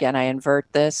 again, I invert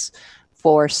this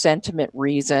for sentiment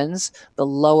reasons. The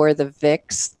lower the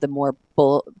VIX, the more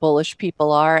bullish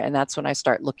people are, and that's when I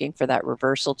start looking for that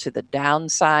reversal to the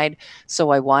downside.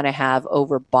 So I want to have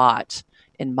overbought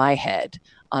in my head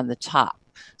on the top.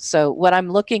 So what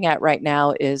I'm looking at right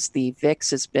now is the VIX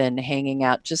has been hanging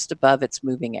out just above its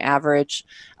moving average,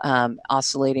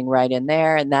 oscillating right in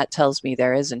there, and that tells me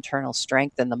there is internal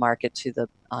strength in the market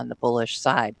on the bullish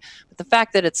side. But the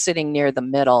fact that it's sitting near the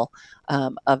middle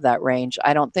of that range,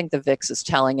 I don't think the VIX is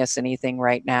telling us anything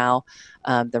right now.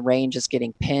 The range is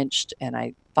getting pinched, and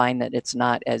I find that it's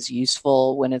not as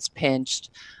useful when it's pinched.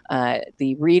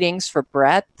 The readings for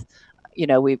breadth,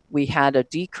 we had a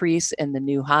decrease in the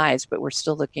new highs, but we're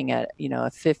still looking at, a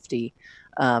 50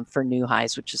 for new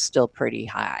highs, which is still pretty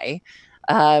high.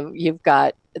 You've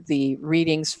got the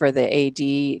readings for the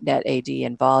AD, net AD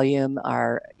and volume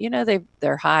are,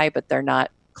 they're high, but they're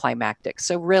not climactic.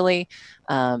 So really,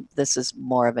 this is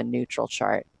more of a neutral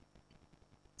chart.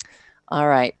 All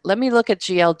right, let me look at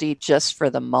GLD just for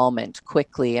the moment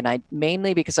quickly, and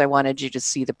mainly because I wanted you to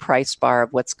see the price bar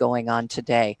of what's going on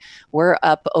today. We're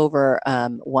up over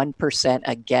 1%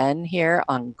 again here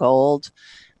on gold.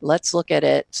 Let's look at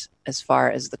it as far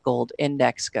as the gold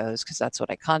index goes, because that's what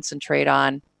I concentrate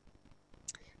on.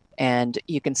 And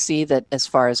you can see that as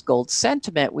far as gold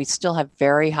sentiment, we still have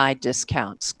very high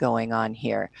discounts going on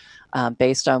here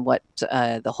based on what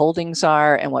the holdings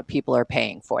are and what people are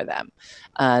paying for them.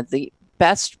 The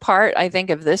best part, I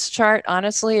think, of this chart,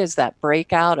 honestly, is that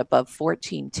breakout above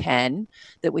 1410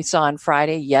 that we saw on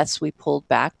Friday. Yes, we pulled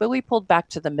back, but we pulled back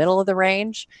to the middle of the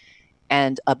range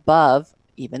and above,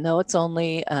 even though it's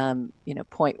only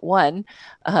 0.1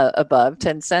 above,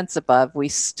 10 cents above, we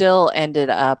still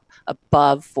ended up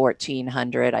above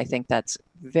 1400. I think that's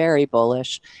very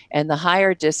bullish. And the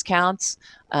higher discounts,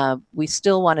 we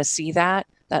still want to see that.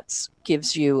 That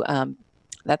gives you,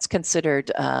 that's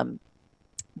considered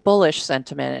bullish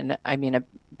sentiment, and I mean a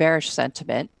bearish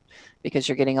sentiment, because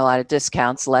you're getting a lot of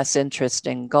discounts, less interest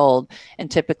in gold.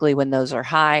 And typically when those are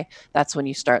high, that's when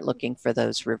you start looking for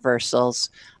those reversals.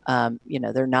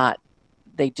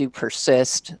 They do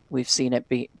persist. We've seen it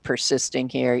be persisting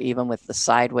here, even with the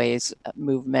sideways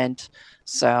movement.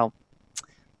 So,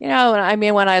 when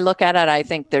I look at it, I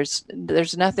think there's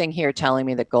nothing here telling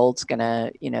me that gold's going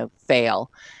to,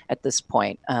 fail at this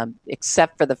point,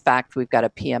 except for the fact we've got a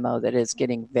PMO that is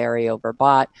getting very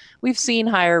overbought. We've seen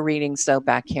higher readings, though,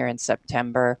 back here in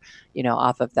September,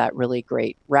 off of that really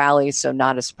great rally. So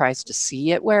not a surprise to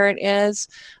see it where it is,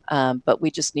 but we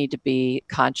just need to be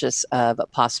conscious of a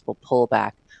possible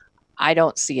pullback. I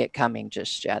don't see it coming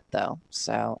just yet, though.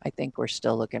 So I think we're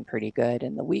still looking pretty good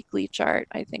in the weekly chart.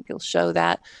 I think it'll show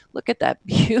that. Look at that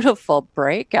beautiful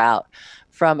breakout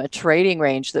from a trading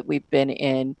range that we've been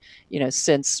in,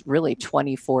 since really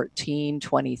 2014,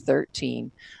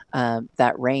 2013,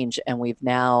 that range. And we've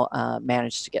now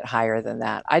managed to get higher than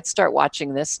that. I'd start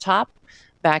watching this top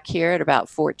back here at about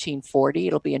 1440.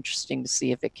 It'll be interesting to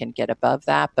see if it can get above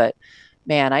that. But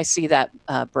man, I see that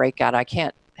breakout. I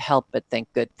can't help but think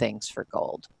good things for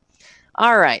gold.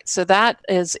 All right, so that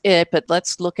is it, but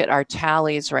let's look at our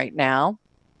tallies right now.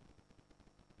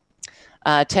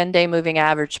 10-day moving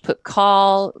average put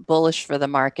call, bullish for the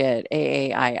market,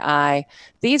 AAII.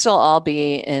 These will all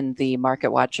be in the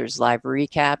MarketWatchers live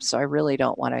recap, so I really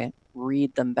don't want to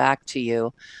read them back to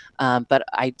you, but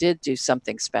I did do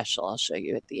something special. I'll show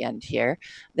you at the end here.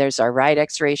 There's our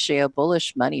RIDEX ratio,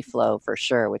 bullish money flow for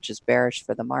sure, which is bearish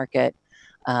for the market.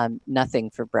 Nothing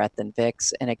for breadth and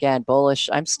VIX. And again, bullish.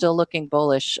 I'm still looking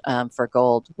bullish for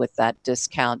gold with that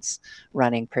discounts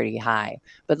running pretty high.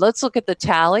 But let's look at the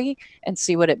tally and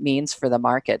see what it means for the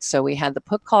market. So we had the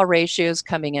put call ratios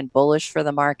coming in bullish for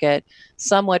the market,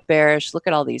 somewhat bearish. Look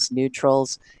at all these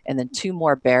neutrals, and then two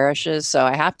more bearishes. So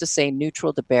I have to say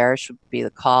neutral to bearish would be the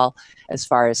call as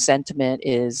far as sentiment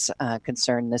is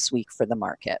concerned this week for the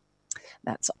market.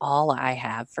 That's all I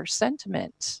have for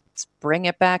sentiment. Let's bring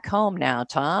it back home now,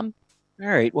 Tom. All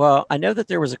right. Well, I know that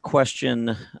there was a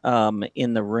question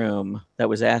in the room that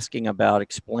was asking about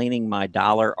explaining my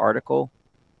dollar article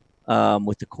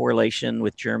with the correlation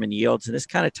with German yields. And this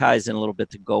kind of ties in a little bit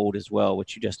to gold as well,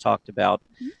 which you just talked about.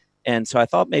 Mm-hmm. And so I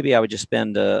thought maybe I would just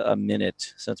spend a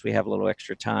minute, since we have a little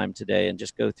extra time today, and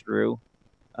just go through,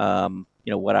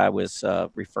 what I was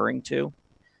referring to.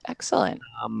 Excellent.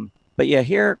 But yeah,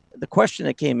 here, the question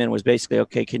that came in was basically,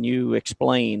 okay, can you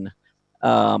explain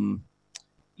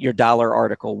your dollar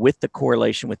article with the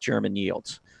correlation with German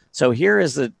yields? So here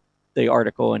is the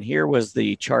article, and here was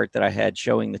the chart that I had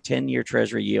showing the 10-year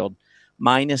Treasury yield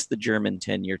minus the German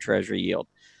 10-year Treasury yield.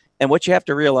 And what you have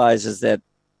to realize is that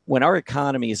when our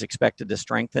economy is expected to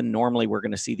strengthen, normally we're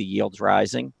going to see the yields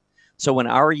rising. So when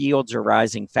our yields are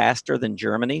rising faster than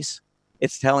Germany's,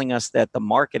 it's telling us that the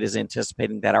market is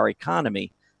anticipating that our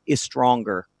economy is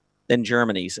stronger than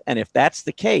Germany's. And if that's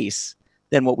the case,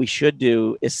 then what we should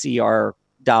do is see our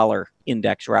dollar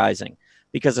index rising,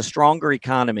 because a stronger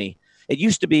economy, it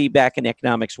used to be back in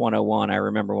Economics 101. I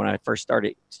remember when I first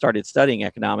started studying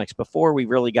economics, before we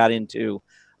really got into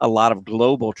a lot of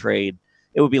global trade,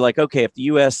 it would be like, okay, if the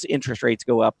US interest rates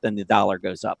go up, then the dollar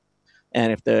goes up.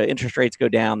 And if the interest rates go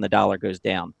down, the dollar goes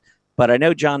down. But I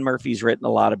know John Murphy's written a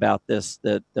lot about this,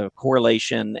 the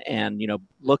correlation and,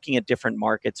 looking at different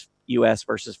markets, U.S.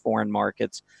 versus foreign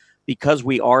markets, because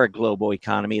we are a global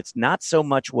economy. It's not so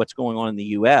much what's going on in the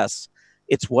U.S.,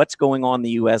 it's what's going on in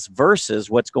the U.S. versus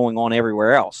what's going on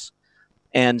everywhere else.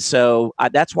 And so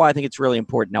that's why I think it's really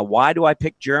important. Now, why do I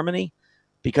pick Germany?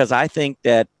 Because I think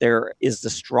that there is the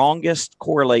strongest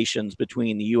correlations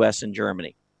between the U.S. and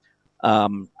Germany. A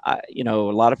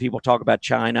lot of people talk about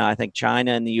China. I think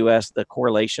China and the U.S., the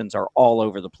correlations are all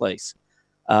over the place.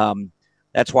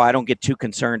 That's why I don't get too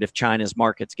concerned if China's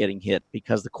market's getting hit,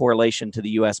 because the correlation to the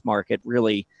U.S. market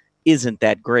really isn't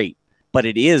that great. But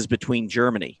it is between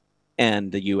Germany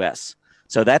and the U.S.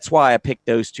 So that's why I picked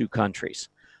those two countries.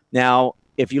 Now,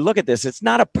 if you look at this, it's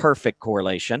not a perfect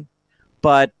correlation,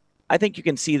 but I think you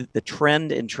can see that the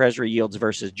trend in Treasury yields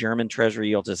versus German Treasury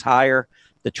yields is higher.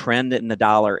 The trend in the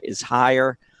dollar is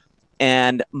higher.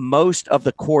 And most of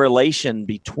the correlation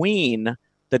between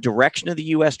the direction of the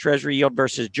U.S. Treasury yield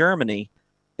versus Germany,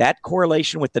 that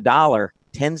correlation with the dollar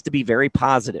tends to be very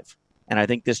positive. And I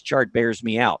think this chart bears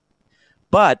me out.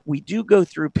 But we do go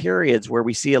through periods where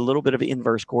we see a little bit of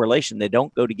inverse correlation. They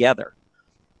don't go together.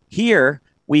 Here,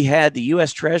 we had the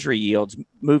U.S. Treasury yields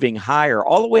moving higher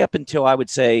all the way up until, I would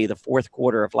say, the fourth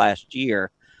quarter of last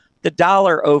year. The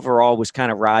dollar overall was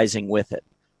kind of rising with it.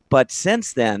 But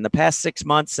since then, the past 6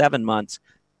 months, 7 months,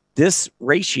 this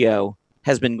ratio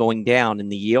has been going down in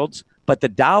the yields, but the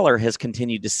dollar has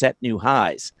continued to set new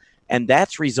highs. And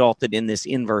that's resulted in this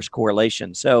inverse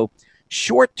correlation. So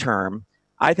short term,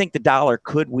 I think the dollar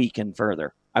could weaken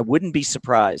further. I wouldn't be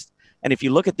surprised. And if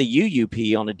you look at the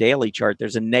UUP on a daily chart,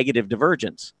 there's a negative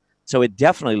divergence. So it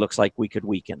definitely looks like we could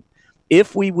weaken.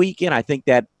 If we weaken, I think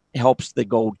that helps the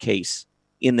gold case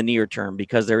in the near term,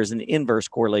 because there is an inverse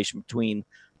correlation between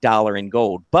dollar and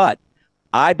gold. But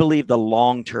I believe the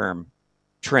long-term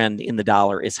trend in the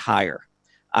dollar is higher.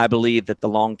 I believe that the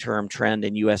long-term trend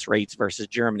in U.S. rates versus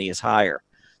Germany is higher.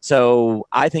 So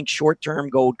I think short-term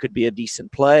gold could be a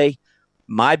decent play.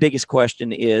 My biggest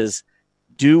question is,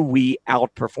 do we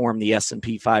outperform the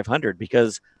S&P 500?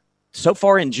 Because so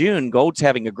far in June, gold's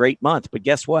having a great month. But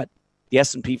guess what? The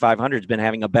S&P 500 has been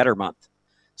having a better month.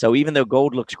 So even though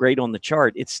gold looks great on the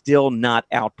chart, it's still not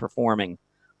outperforming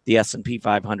the S&P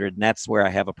 500, and that's where I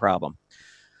have a problem.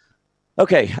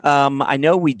 Okay, I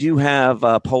know we do have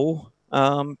a poll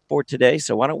for today,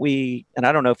 so why don't we, and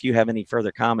I don't know if you have any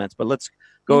further comments, but let's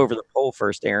go over the poll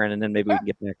first, Erin, and then maybe we can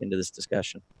get back into this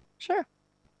discussion. Sure.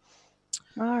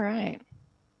 All right.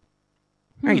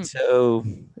 All right, so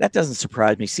that doesn't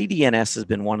surprise me. CDNS has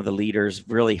been one of the leaders,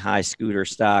 really high scooter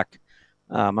stock.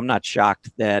 I'm not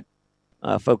shocked that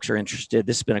folks are interested.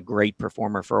 This has been a great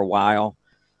performer for a while.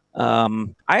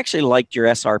 I actually liked your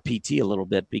SRPT a little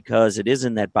bit because it is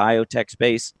in that biotech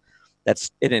space. And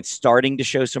it's starting to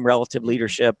show some relative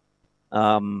leadership.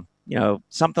 Something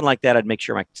like that, I'd make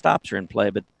sure my stops are in play.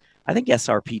 But I think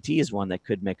SRPT is one that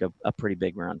could make a pretty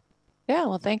big run. Yeah,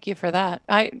 well, thank you for that.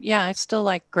 I still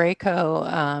like Graco,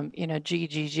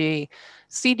 GGG.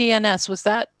 CDNS, was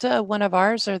that one of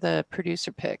ours or the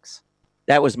producer picks?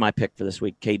 That was my pick for this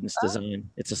week, Cadence Design.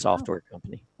 It's a software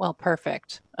company. Well,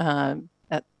 perfect.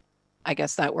 I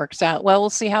guess that works out. Well, we'll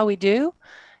see how we do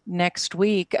next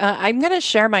week. I'm going to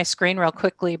share my screen real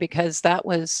quickly because that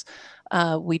was,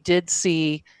 we did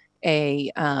see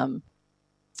a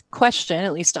question,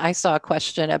 at least I saw a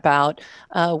question about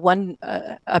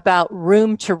about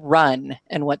room to run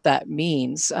and what that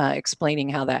means, explaining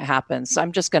how that happens. So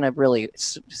I'm just going to really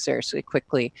seriously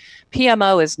quickly.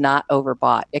 PMO is not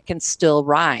overbought. It can still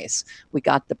rise. We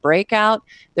got the breakout.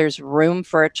 There's room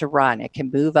for it to run. It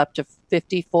can move up to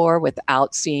 54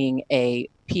 without seeing a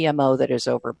PMO that is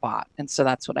overbought. And so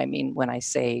that's what I mean when I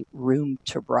say room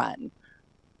to run.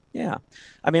 Yeah.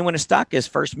 I mean, when a stock is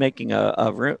first making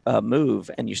a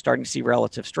move and you're starting to see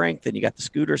relative strength and you got the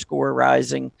scooter score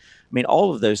rising, I mean,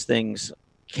 all of those things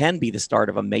can be the start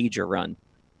of a major run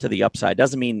to the upside.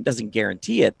 Doesn't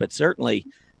guarantee it, but certainly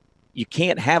you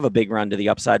can't have a big run to the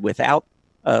upside without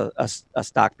a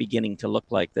stock beginning to look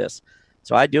like this.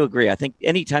 So I do agree. I think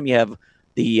anytime you have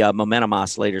the momentum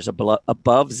oscillators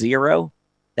above zero,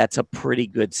 that's a pretty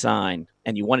good sign.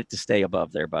 And you want it to stay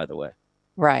above there, by the way.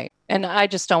 Right. And I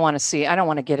just don't want to see, I don't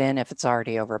want to get in if it's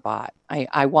already overbought.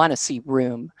 I want to see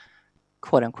room,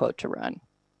 quote unquote, to run.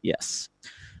 Yes.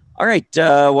 All right.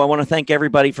 Well, I want to thank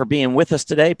everybody for being with us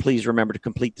today. Please remember to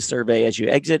complete the survey as you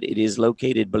exit. It is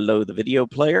located below the video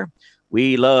player.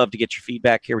 We love to get your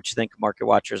feedback, hear what you think of Market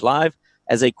Watchers Live.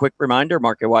 As a quick reminder,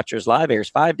 Market Watchers Live airs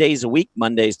 5 days a week,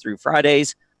 Mondays through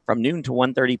Fridays, from noon to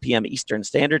 1:30 p.m. Eastern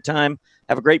Standard Time.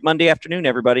 Have a great Monday afternoon,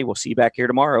 everybody. We'll see you back here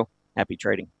tomorrow. Happy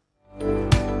trading.